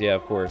galleons. Yeah,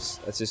 of course.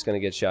 That's just gonna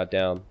get shot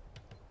down.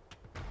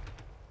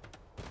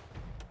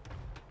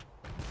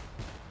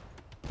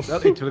 Well,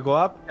 it will go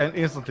up and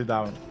instantly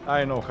down.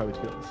 I know how it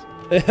feels.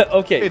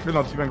 Okay. It will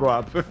not even go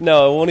up.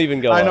 No, it won't even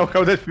go up. I know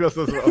how that feels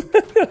as well.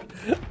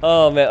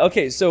 Oh, man.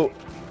 Okay, so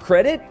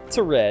credit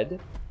to Red.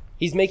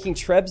 He's making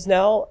trebs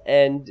now,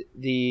 and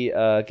the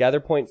gather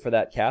point for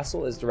that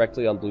castle is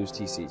directly on Blue's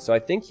TC. So I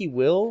think he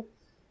will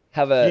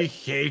have a... He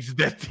hates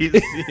that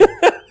TC.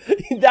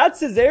 That's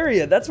his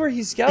area. That's where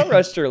he scout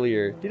rushed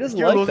earlier. He doesn't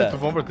like that. It to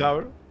Bomber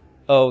Tower.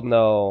 Oh,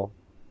 no.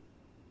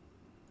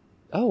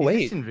 Oh,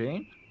 wait. Is this in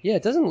range? Yeah,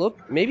 it doesn't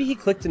look... Maybe he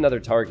clicked another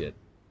target.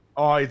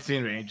 Oh, it's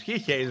in range. He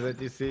hates that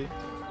TC.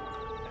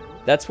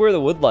 That's where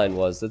the wood line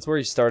was. That's where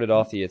he started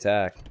off the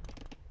attack.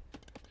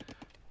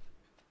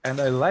 And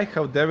I like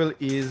how Devil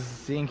is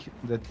seeing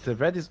that the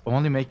Red is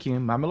only making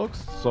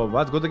Mamelukes. So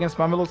what's good against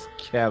Mamelukes?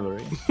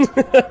 Cavalry.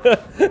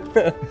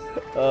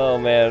 Oh,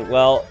 man.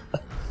 Well...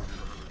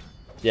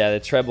 Yeah, the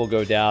treb will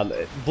go down.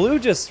 Blue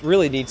just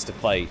really needs to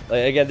fight.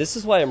 Like, again, this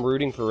is why I'm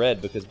rooting for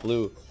Red, because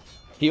Blue...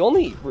 He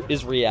only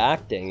is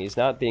reacting. He's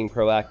not being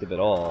proactive at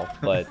all,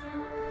 but...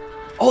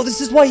 Oh,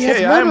 this is why he has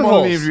murder I'm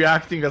holes. only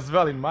reacting as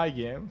well in my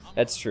games.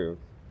 That's true.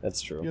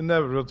 That's true. You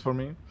never root for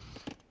me.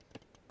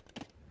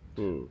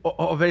 Hmm.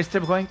 Oh, very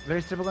stable going.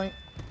 Very stable going.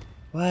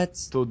 What?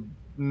 To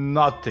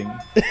nothing.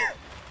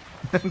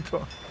 to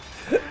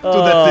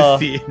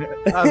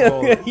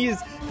that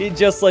He's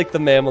just like the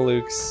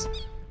Mamelukes.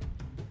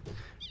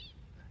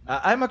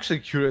 I'm actually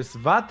curious.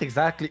 What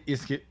exactly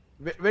is he?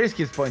 Where is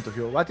his point of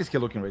view? What is he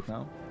looking right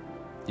now?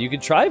 You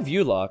could try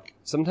view lock.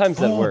 Sometimes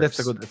that works. That's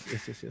a good.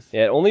 Yes.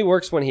 Yeah, it only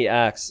works when he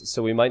acts,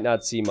 so we might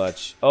not see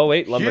much. Oh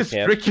wait, lumber He's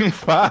camp. freaking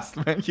fast,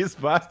 man. He's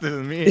faster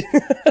than me.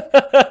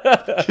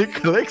 He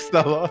clicks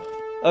a lot.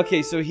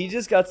 Okay, so he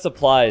just got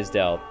supplies,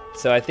 DauT.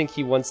 So I think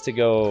he wants to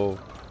go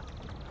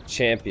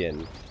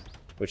champion,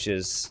 which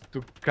is...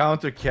 To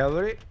counter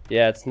cavalry?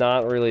 Yeah, it's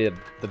not really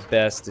the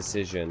best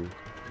decision.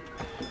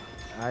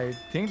 I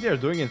think they're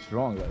doing it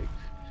wrong, like...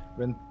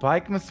 When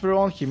pikemen are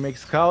on, he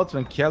makes scouts.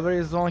 When cavalry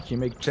is on, he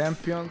makes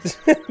champions.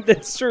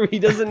 That's true, he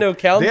doesn't know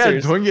counters. They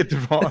are doing it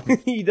wrong.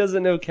 He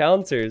doesn't know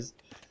counters.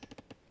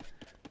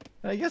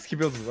 I guess he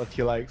builds what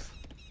he likes.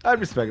 I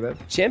respect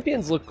that.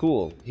 Champions look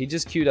cool. He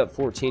just queued up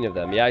 14 of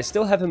them. Yeah, I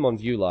still have him on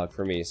view log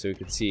for me, so we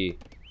could see.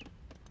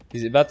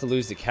 He's about to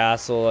lose the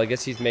castle. I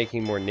guess he's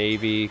making more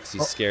navy, because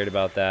he's scared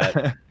about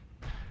that.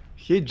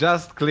 He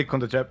just clicked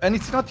on the trap, and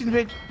it's not in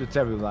range. The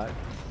trap will lie.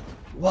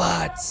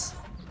 What?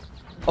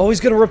 Oh,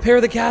 he's gonna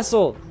repair the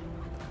castle!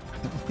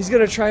 He's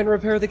gonna try and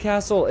repair the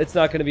castle. It's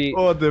not gonna be...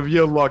 Oh, the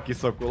view lock is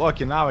so cool.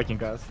 Okay, now I can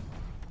cast.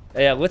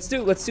 Yeah, let's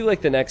do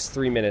like the next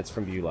 3 minutes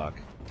from view lock.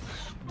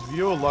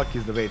 View lock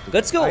is the way to...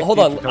 Let's go. Hold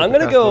on. I'm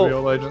gonna go.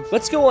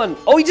 Let's go on.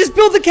 Oh, he just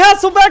built the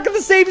castle back in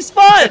the same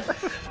spot.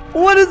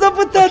 What is up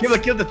with that?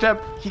 Kill the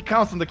trap. He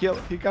counts on the kill.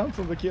 He counts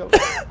on the kill.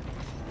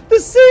 The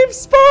same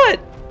spot.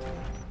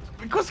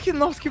 Because he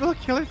knows he will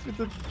kill it with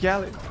the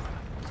galley.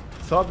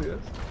 It's obvious.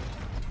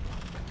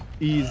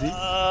 Easy.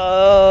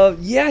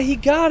 Yeah, he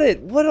got it.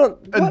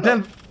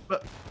 And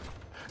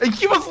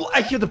he was...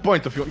 I hear the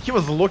point of view. He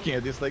was looking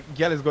at this, like,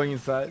 galleys going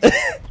inside.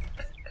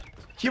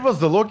 He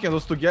was looking at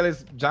those 2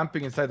 galleys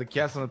jumping inside the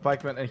castle and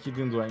pikemen, and he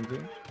didn't do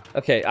anything.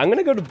 Okay, I'm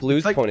gonna go to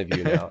Blue's point of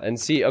view now and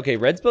see. Okay,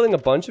 Red's building a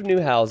bunch of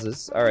new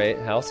houses. All right,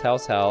 house.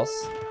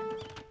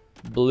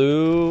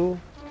 Blue.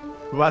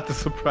 What a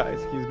surprise!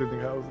 He's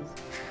building houses.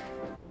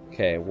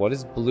 Okay, what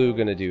is Blue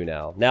gonna do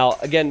now? Now,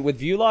 again, with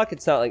view lock,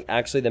 it's not like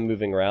actually them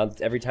moving around.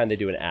 It's every time they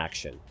do an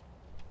action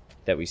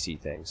that we see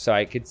things. So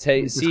I could see.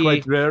 It's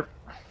quite rare.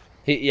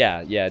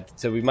 Yeah.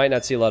 So we might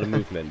not see a lot of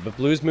movement, but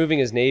Blue's moving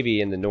his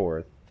navy in the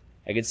north.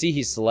 I can see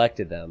he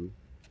selected them.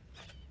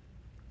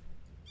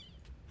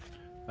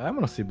 I'm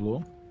gonna see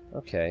blue.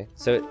 Okay,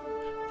 so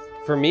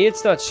for me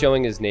it's not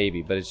showing his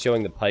navy, but it's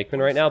showing the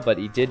pikemen right now, but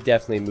he did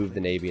definitely move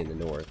the navy in the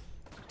north.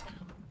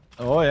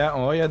 Oh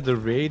yeah, the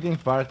raiding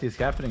part is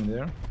happening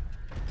there.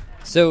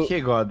 So he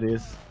got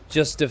this.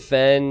 Just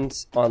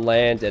defend on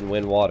land and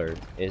win water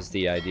is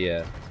the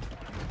idea.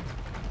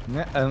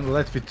 Yeah, and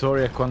let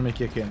Victoria economy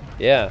kick in.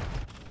 Yeah.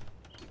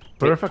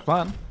 Perfect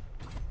plan.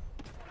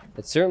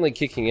 It's certainly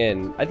kicking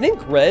in. I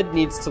think Red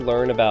needs to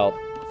learn about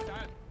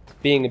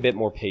being a bit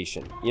more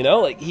patient. You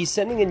know, like he's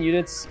sending in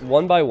units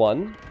one by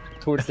one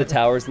towards the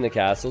towers and the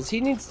castles.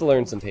 He needs to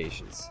learn some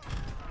patience.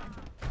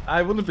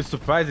 I wouldn't be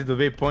surprised if the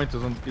waypoint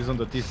is on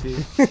the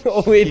TC.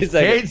 Oh, wait a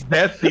second. Hates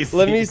that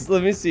TC.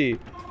 Let me see.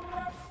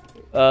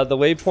 The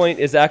waypoint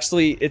is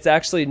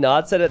actually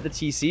not set at the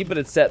TC, but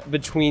it's set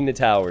between the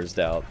towers,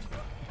 DauT.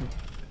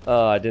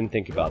 Oh, I didn't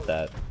think about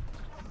that.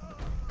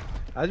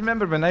 I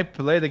remember when I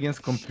played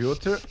against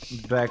computer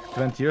back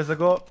 20 years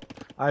ago,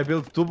 I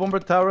built 2 bomber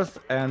towers,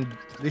 and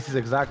this is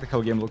exactly how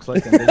the game looks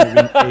like, and then you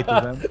win 8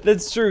 of them.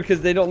 That's true,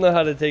 because they don't know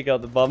how to take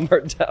out the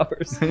bombard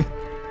towers.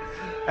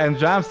 And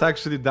jumps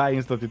actually die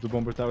instantly to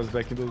bomber towers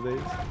back in those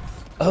days.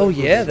 Oh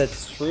yeah,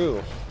 that's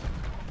true.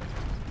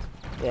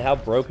 Yeah, how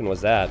broken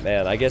was that,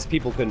 man? I guess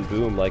people couldn't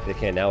boom like they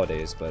can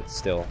nowadays, but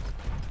still.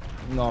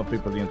 No,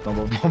 people didn't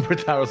know about bomber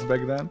towers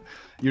back then.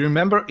 You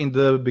remember in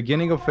the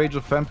beginning of Age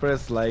of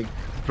Empires, like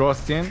pro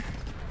scene,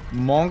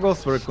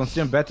 Mongols were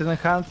considered better than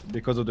Huns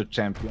because of the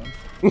champions.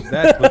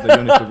 That was the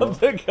unit to go.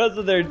 Because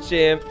of their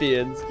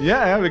champions.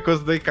 Yeah,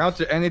 because they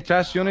counter any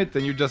trash unit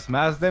and you just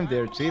mass them,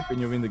 they're cheap and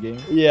you win the game.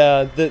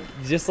 Yeah,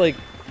 just like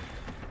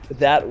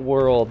that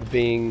world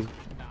being...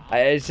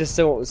 it's just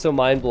so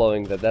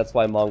mind-blowing that that's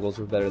why Mongols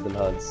were better than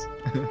Huns.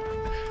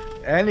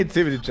 Any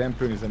TVD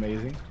champion is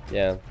amazing.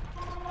 Yeah.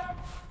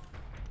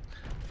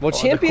 Well, The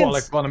champions... whole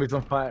economy is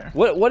on fire.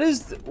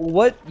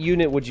 What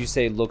unit would you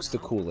say looks the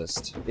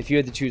coolest? If you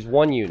had to choose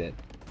one unit,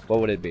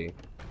 what would it be?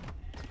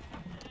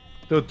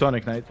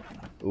 Teutonic Knight.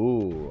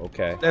 Ooh,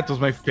 okay. That was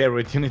my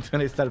favorite unit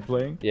when I started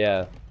playing.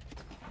 Yeah.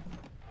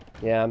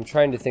 Yeah, I'm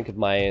trying to think of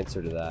my answer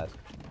to that.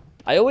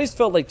 I always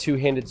felt like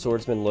two-handed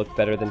swordsmen looked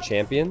better than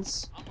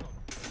champions.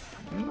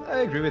 I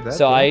agree with that.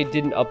 So yeah. I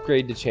didn't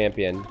upgrade to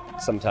champion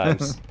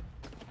sometimes.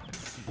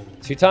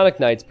 Teutonic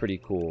Knight's pretty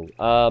cool.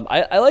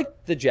 I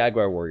like the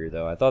Jaguar Warrior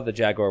though. I thought the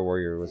Jaguar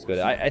Warrior was good.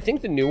 I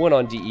think the new one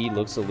on DE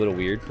looks a little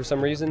weird for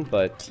some reason,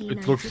 but...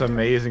 It looks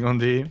amazing on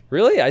DE.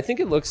 Really? I think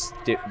it looks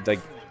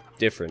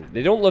different.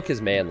 They don't look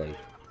as manly.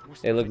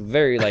 They look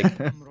very like...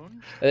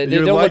 they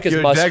don't look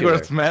as muscular.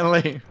 Jaguars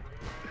manly.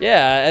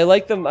 Yeah, I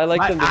like them. I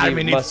like them to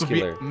be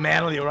muscular. To be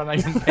manly or not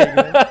even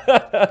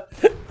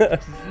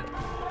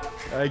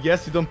I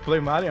guess you don't play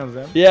Mario on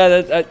them. Yeah,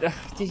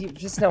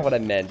 that's not what I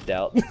meant,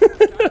 DauT.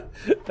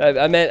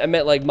 I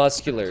meant like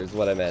muscular is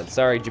what I meant.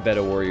 Sorry,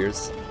 Gebetto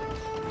Warriors.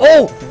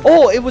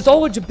 Oh, it was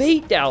all a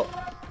debate, DauT.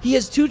 He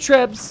has two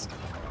trebs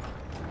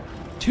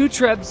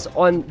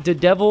on the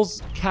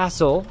Devil's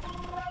Castle.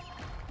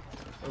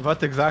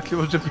 What exactly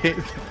was the debate?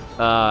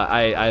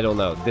 I don't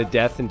know. The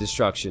death and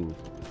destruction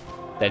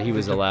that he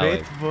was allowing. The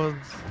debate was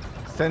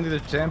sending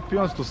the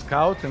champions to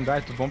scout and die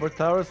to bomber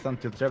towers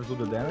until trebs do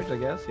the damage, I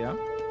guess, yeah?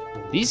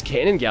 These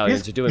cannon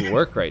galleons are doing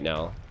work right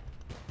now.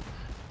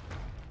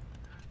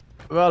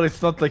 Well,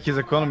 it's not like his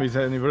economy is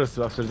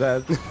universal after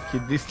that.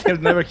 He still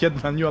never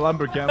had a new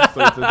lumber camp,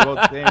 so it's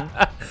about the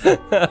same.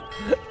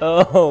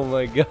 Oh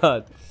my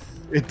god.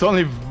 It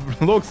only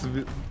looks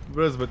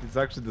worse, but it's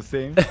actually the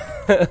same.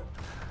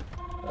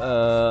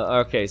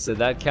 Okay, so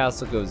that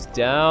castle goes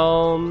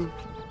down.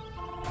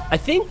 I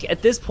think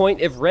at this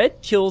point, if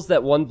red kills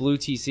that one blue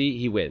TC,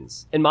 he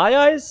wins. In my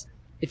eyes,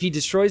 if he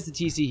destroys the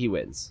TC, he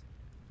wins.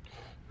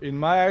 In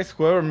my eyes,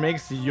 whoever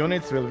makes the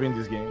units will win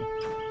this game.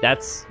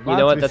 That's, you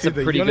know what, that's a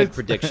pretty good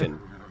prediction.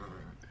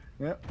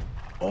 Yeah.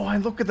 Oh,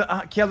 and look at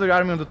the cavalry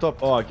army on the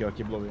top. Oh,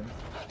 okay, blow him.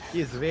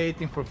 He's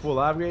waiting for full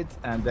upgrades,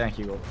 and then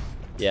he goes.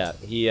 Yeah,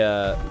 he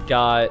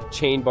got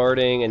chain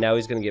barding, and now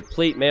he's gonna get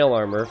plate mail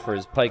armor for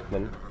his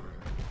pikemen.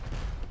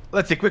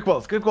 Let's see, quick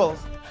walls.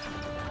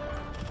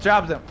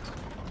 Trap them.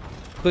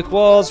 Quick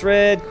walls,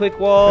 red, quick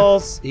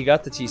walls. He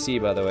got the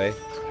TC, by the way.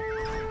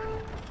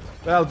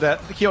 Well,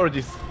 he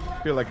already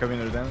feel like a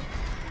winner then.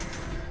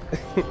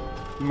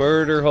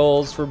 Murder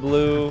holes for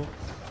blue.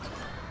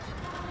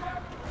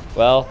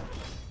 Well,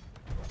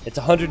 it's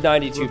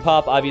 192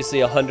 pop.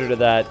 Obviously, 100 of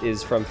that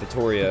is from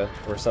Vittoria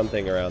or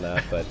something around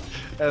that. But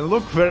and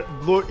look where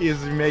blue is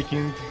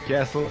remaking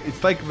castle.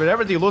 It's like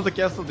wherever they lose the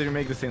castle, they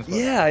remake the same spot.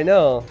 Yeah, I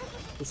know.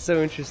 It's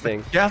so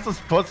interesting. Castle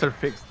spots are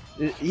fixed.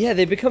 Yeah,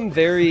 they become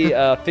very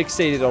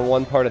fixated on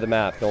one part of the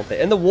map, don't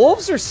they? And the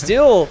wolves are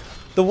still...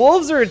 The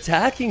wolves are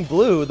attacking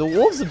blue. The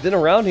wolves have been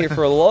around here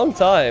for a long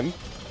time.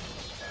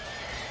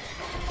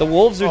 The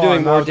wolves are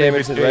doing more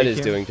damage than red is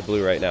doing to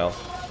blue right now.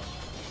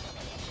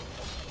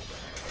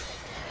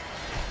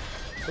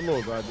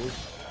 Hello, God, dude.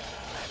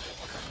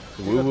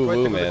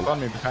 Woo, man.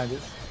 Behind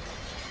this.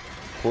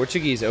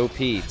 Portuguese OP.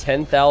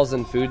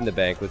 10,000 food in the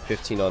bank with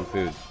 15 on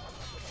food.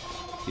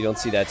 You don't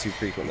see that too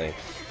frequently.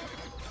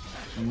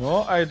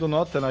 No, I do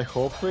not, and I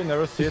hope we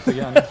never see it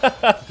again.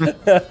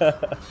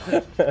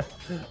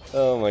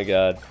 Oh my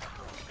god.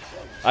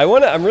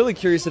 I'm really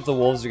curious if the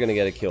wolves are gonna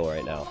get a kill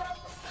right now.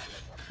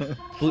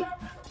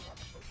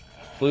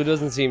 Blue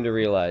doesn't seem to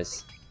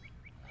realize.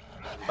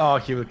 Oh,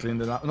 he will clean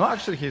them up. No,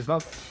 actually, he's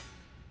not.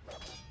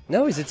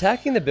 No, he's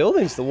attacking the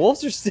buildings. The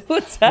wolves are still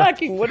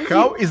attacking. What is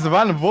How is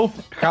one wolf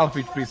half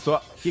HP? So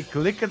he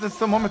clicked at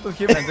some moment on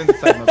him and then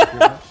decided not to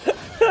kill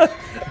him.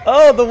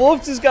 Oh, the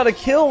wolf just got a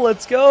kill.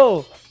 Let's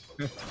go.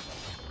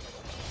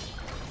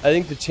 I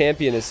think the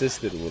champion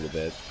assisted a little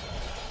bit.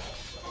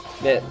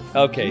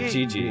 Okay,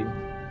 GG.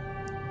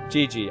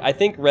 GG. I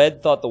think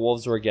Red thought the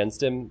wolves were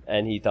against him,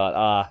 and he thought,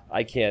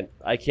 I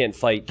can't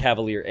fight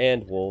Cavalier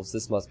and wolves.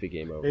 This must be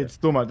game over. It's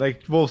too much.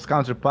 Like wolves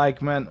counter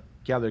pikeman,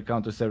 Cavalier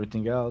counters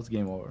everything else.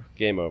 Game over.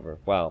 Game over.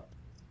 Wow.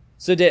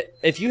 So,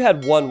 if you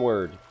had one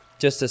word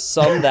just to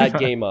sum that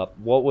game up,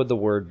 what would the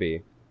word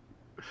be?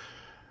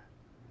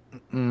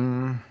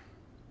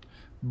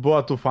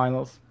 Boa 2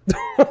 finals.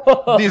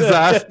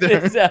 Disaster.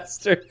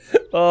 Disaster.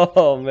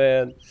 Oh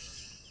man.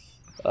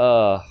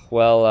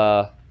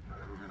 Well,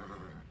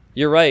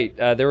 you're right.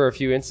 There were a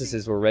few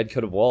instances where Red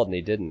could have walled and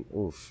he didn't.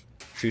 Oof.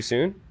 Too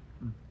soon?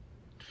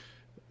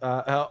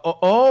 Okay.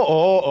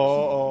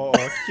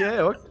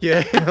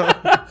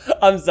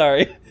 I'm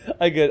sorry.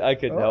 I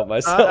couldn't help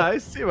myself. I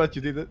see what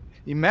you did.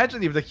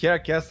 Imagine if the Hair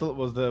Castle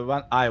was the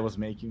one I was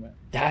making, man.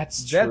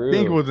 That's true. That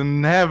thing would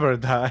never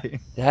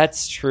die.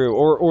 That's true.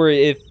 Or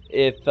if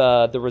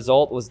the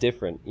result was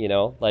different, you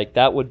know, like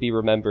that would be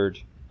remembered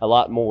a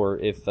lot more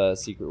if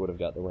Secret would have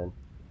got the win.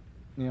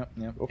 Yeah.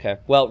 Okay.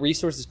 Well,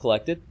 resources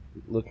collected.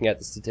 Looking at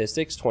the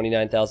statistics,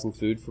 29,000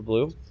 food for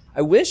Blue.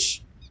 I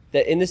wish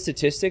that in the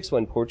statistics,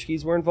 when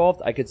Portuguese were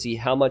involved, I could see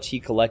how much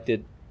he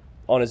collected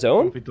on his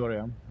own,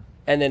 Victoria,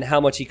 and then how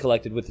much he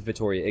collected with the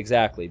Vittoria.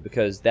 Exactly,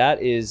 because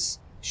that is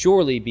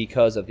surely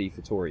because of the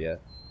Vittoria.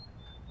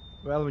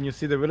 Well, when you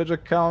see the villager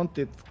count,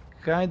 it's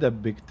kind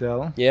of big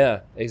tell. Yeah,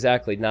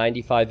 exactly.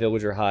 95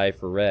 villager high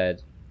for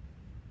Red.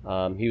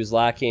 He was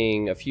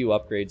lacking a few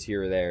upgrades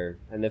here or there,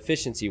 and the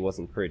efficiency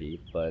wasn't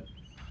pretty, but...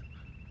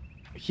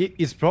 He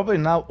is probably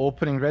now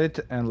opening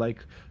Reddit and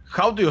like,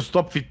 how do you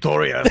stop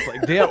Vittorias?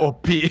 Like, they are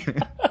OP.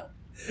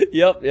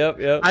 Yep.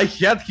 I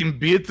had him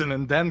beaten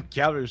and then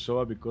Cavalry show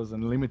up because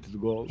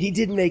unlimited gold. He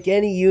didn't make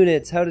any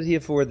units. How did he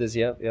afford this?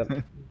 Yep.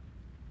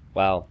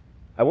 Wow.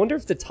 I wonder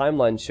if the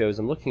timeline shows,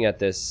 I'm looking at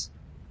this.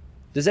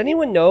 Does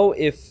anyone know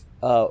if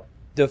the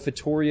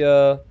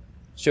Vittoria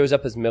shows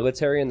up as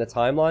military in the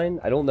timeline?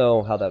 I don't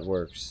know how that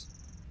works.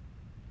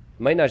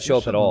 It might not show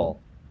up at all.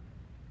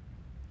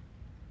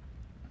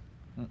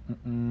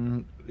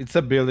 It's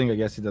a building, I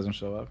guess it doesn't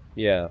show up.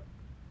 Yeah.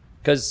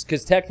 Because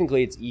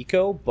technically it's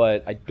eco,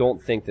 but I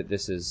don't think that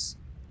this is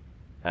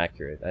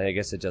accurate. I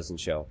guess it doesn't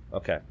show.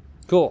 Okay.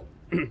 Cool.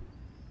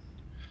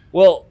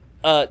 Well,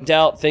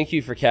 DauT, thank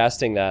you for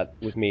casting that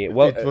with me.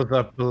 Well, it was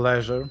a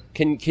pleasure.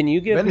 Can you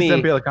give me... When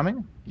is MPL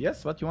coming?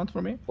 Yes, what you want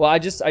from me? Well,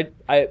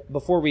 I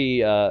before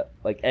we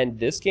like end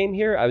this game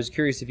here, I was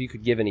curious if you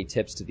could give any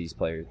tips to these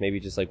players. Maybe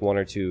just like 1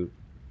 or 2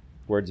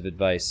 words of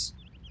advice.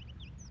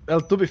 Well,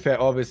 to be fair,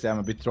 obviously I'm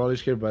a bit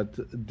trollish here, but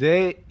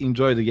they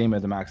enjoy the game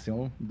at the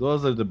maximum.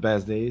 Those are the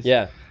best days.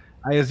 Yeah.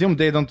 I assume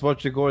they don't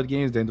watch the gold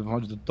games, they don't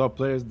watch the top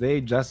players.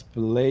 They just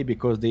play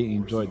because they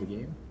enjoy the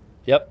game.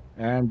 Yep.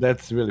 And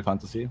that's really fun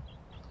to see.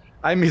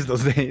 I miss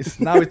those days.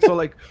 Now it's all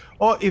like,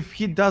 oh, if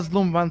he does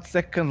loom 1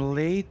 second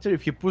later,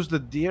 if he push the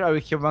deer, I will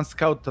have 1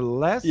 scout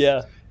less.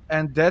 Yeah.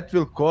 And that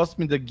will cost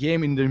me the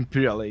game in the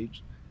Imperial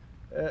Age.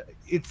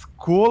 It's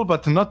cool,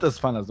 but not as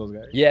fun as those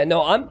guys. Yeah,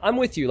 no, I'm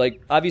with you.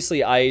 Like,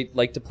 obviously, I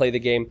like to play the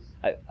game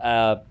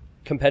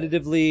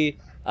competitively.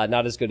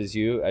 Not as good as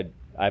you.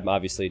 I'm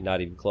obviously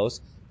not even close.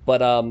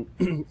 But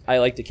I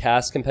like to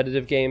cast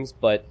competitive games.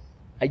 But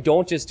I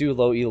don't just do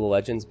low Elo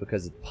Legends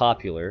because it's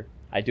popular.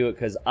 I do it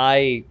because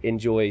I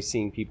enjoy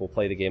seeing people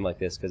play the game like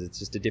this because it's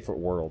just a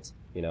different world,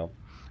 you know.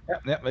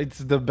 Yeah, it's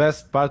the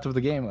best part of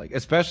the game. Like,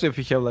 especially if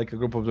you have like a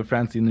group of the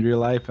friends in real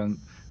life and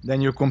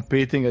then you're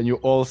competing and you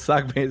all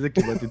suck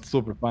basically, but it's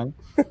super fun.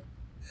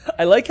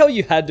 I like how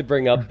you had to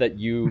bring up that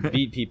you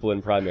beat people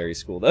in primary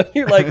school. Though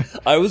you're like,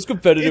 I was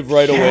competitive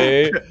right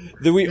away.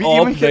 Then we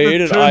all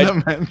played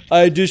and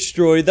I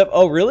destroyed them.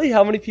 Oh, really?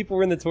 How many people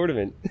were in the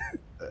tournament?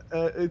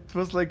 It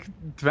was like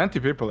 20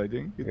 people, I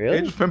think. Really?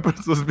 Age of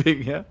Empires was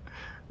big, yeah.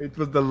 It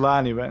was the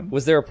LAN event.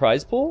 Was there a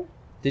prize pool?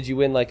 Did you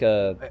win like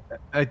a...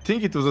 I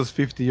think it was just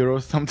 50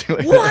 euros, something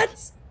like what?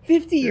 that.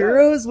 50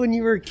 euros when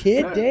you were a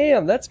kid?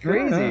 Damn, that's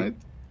crazy.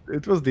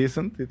 It was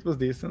decent. It was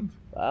decent.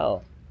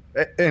 Wow.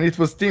 And it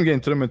was team game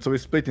tournament, so we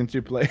split in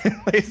 3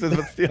 places,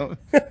 but still.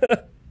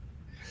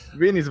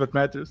 Win is what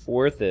matters.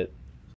 Worth it.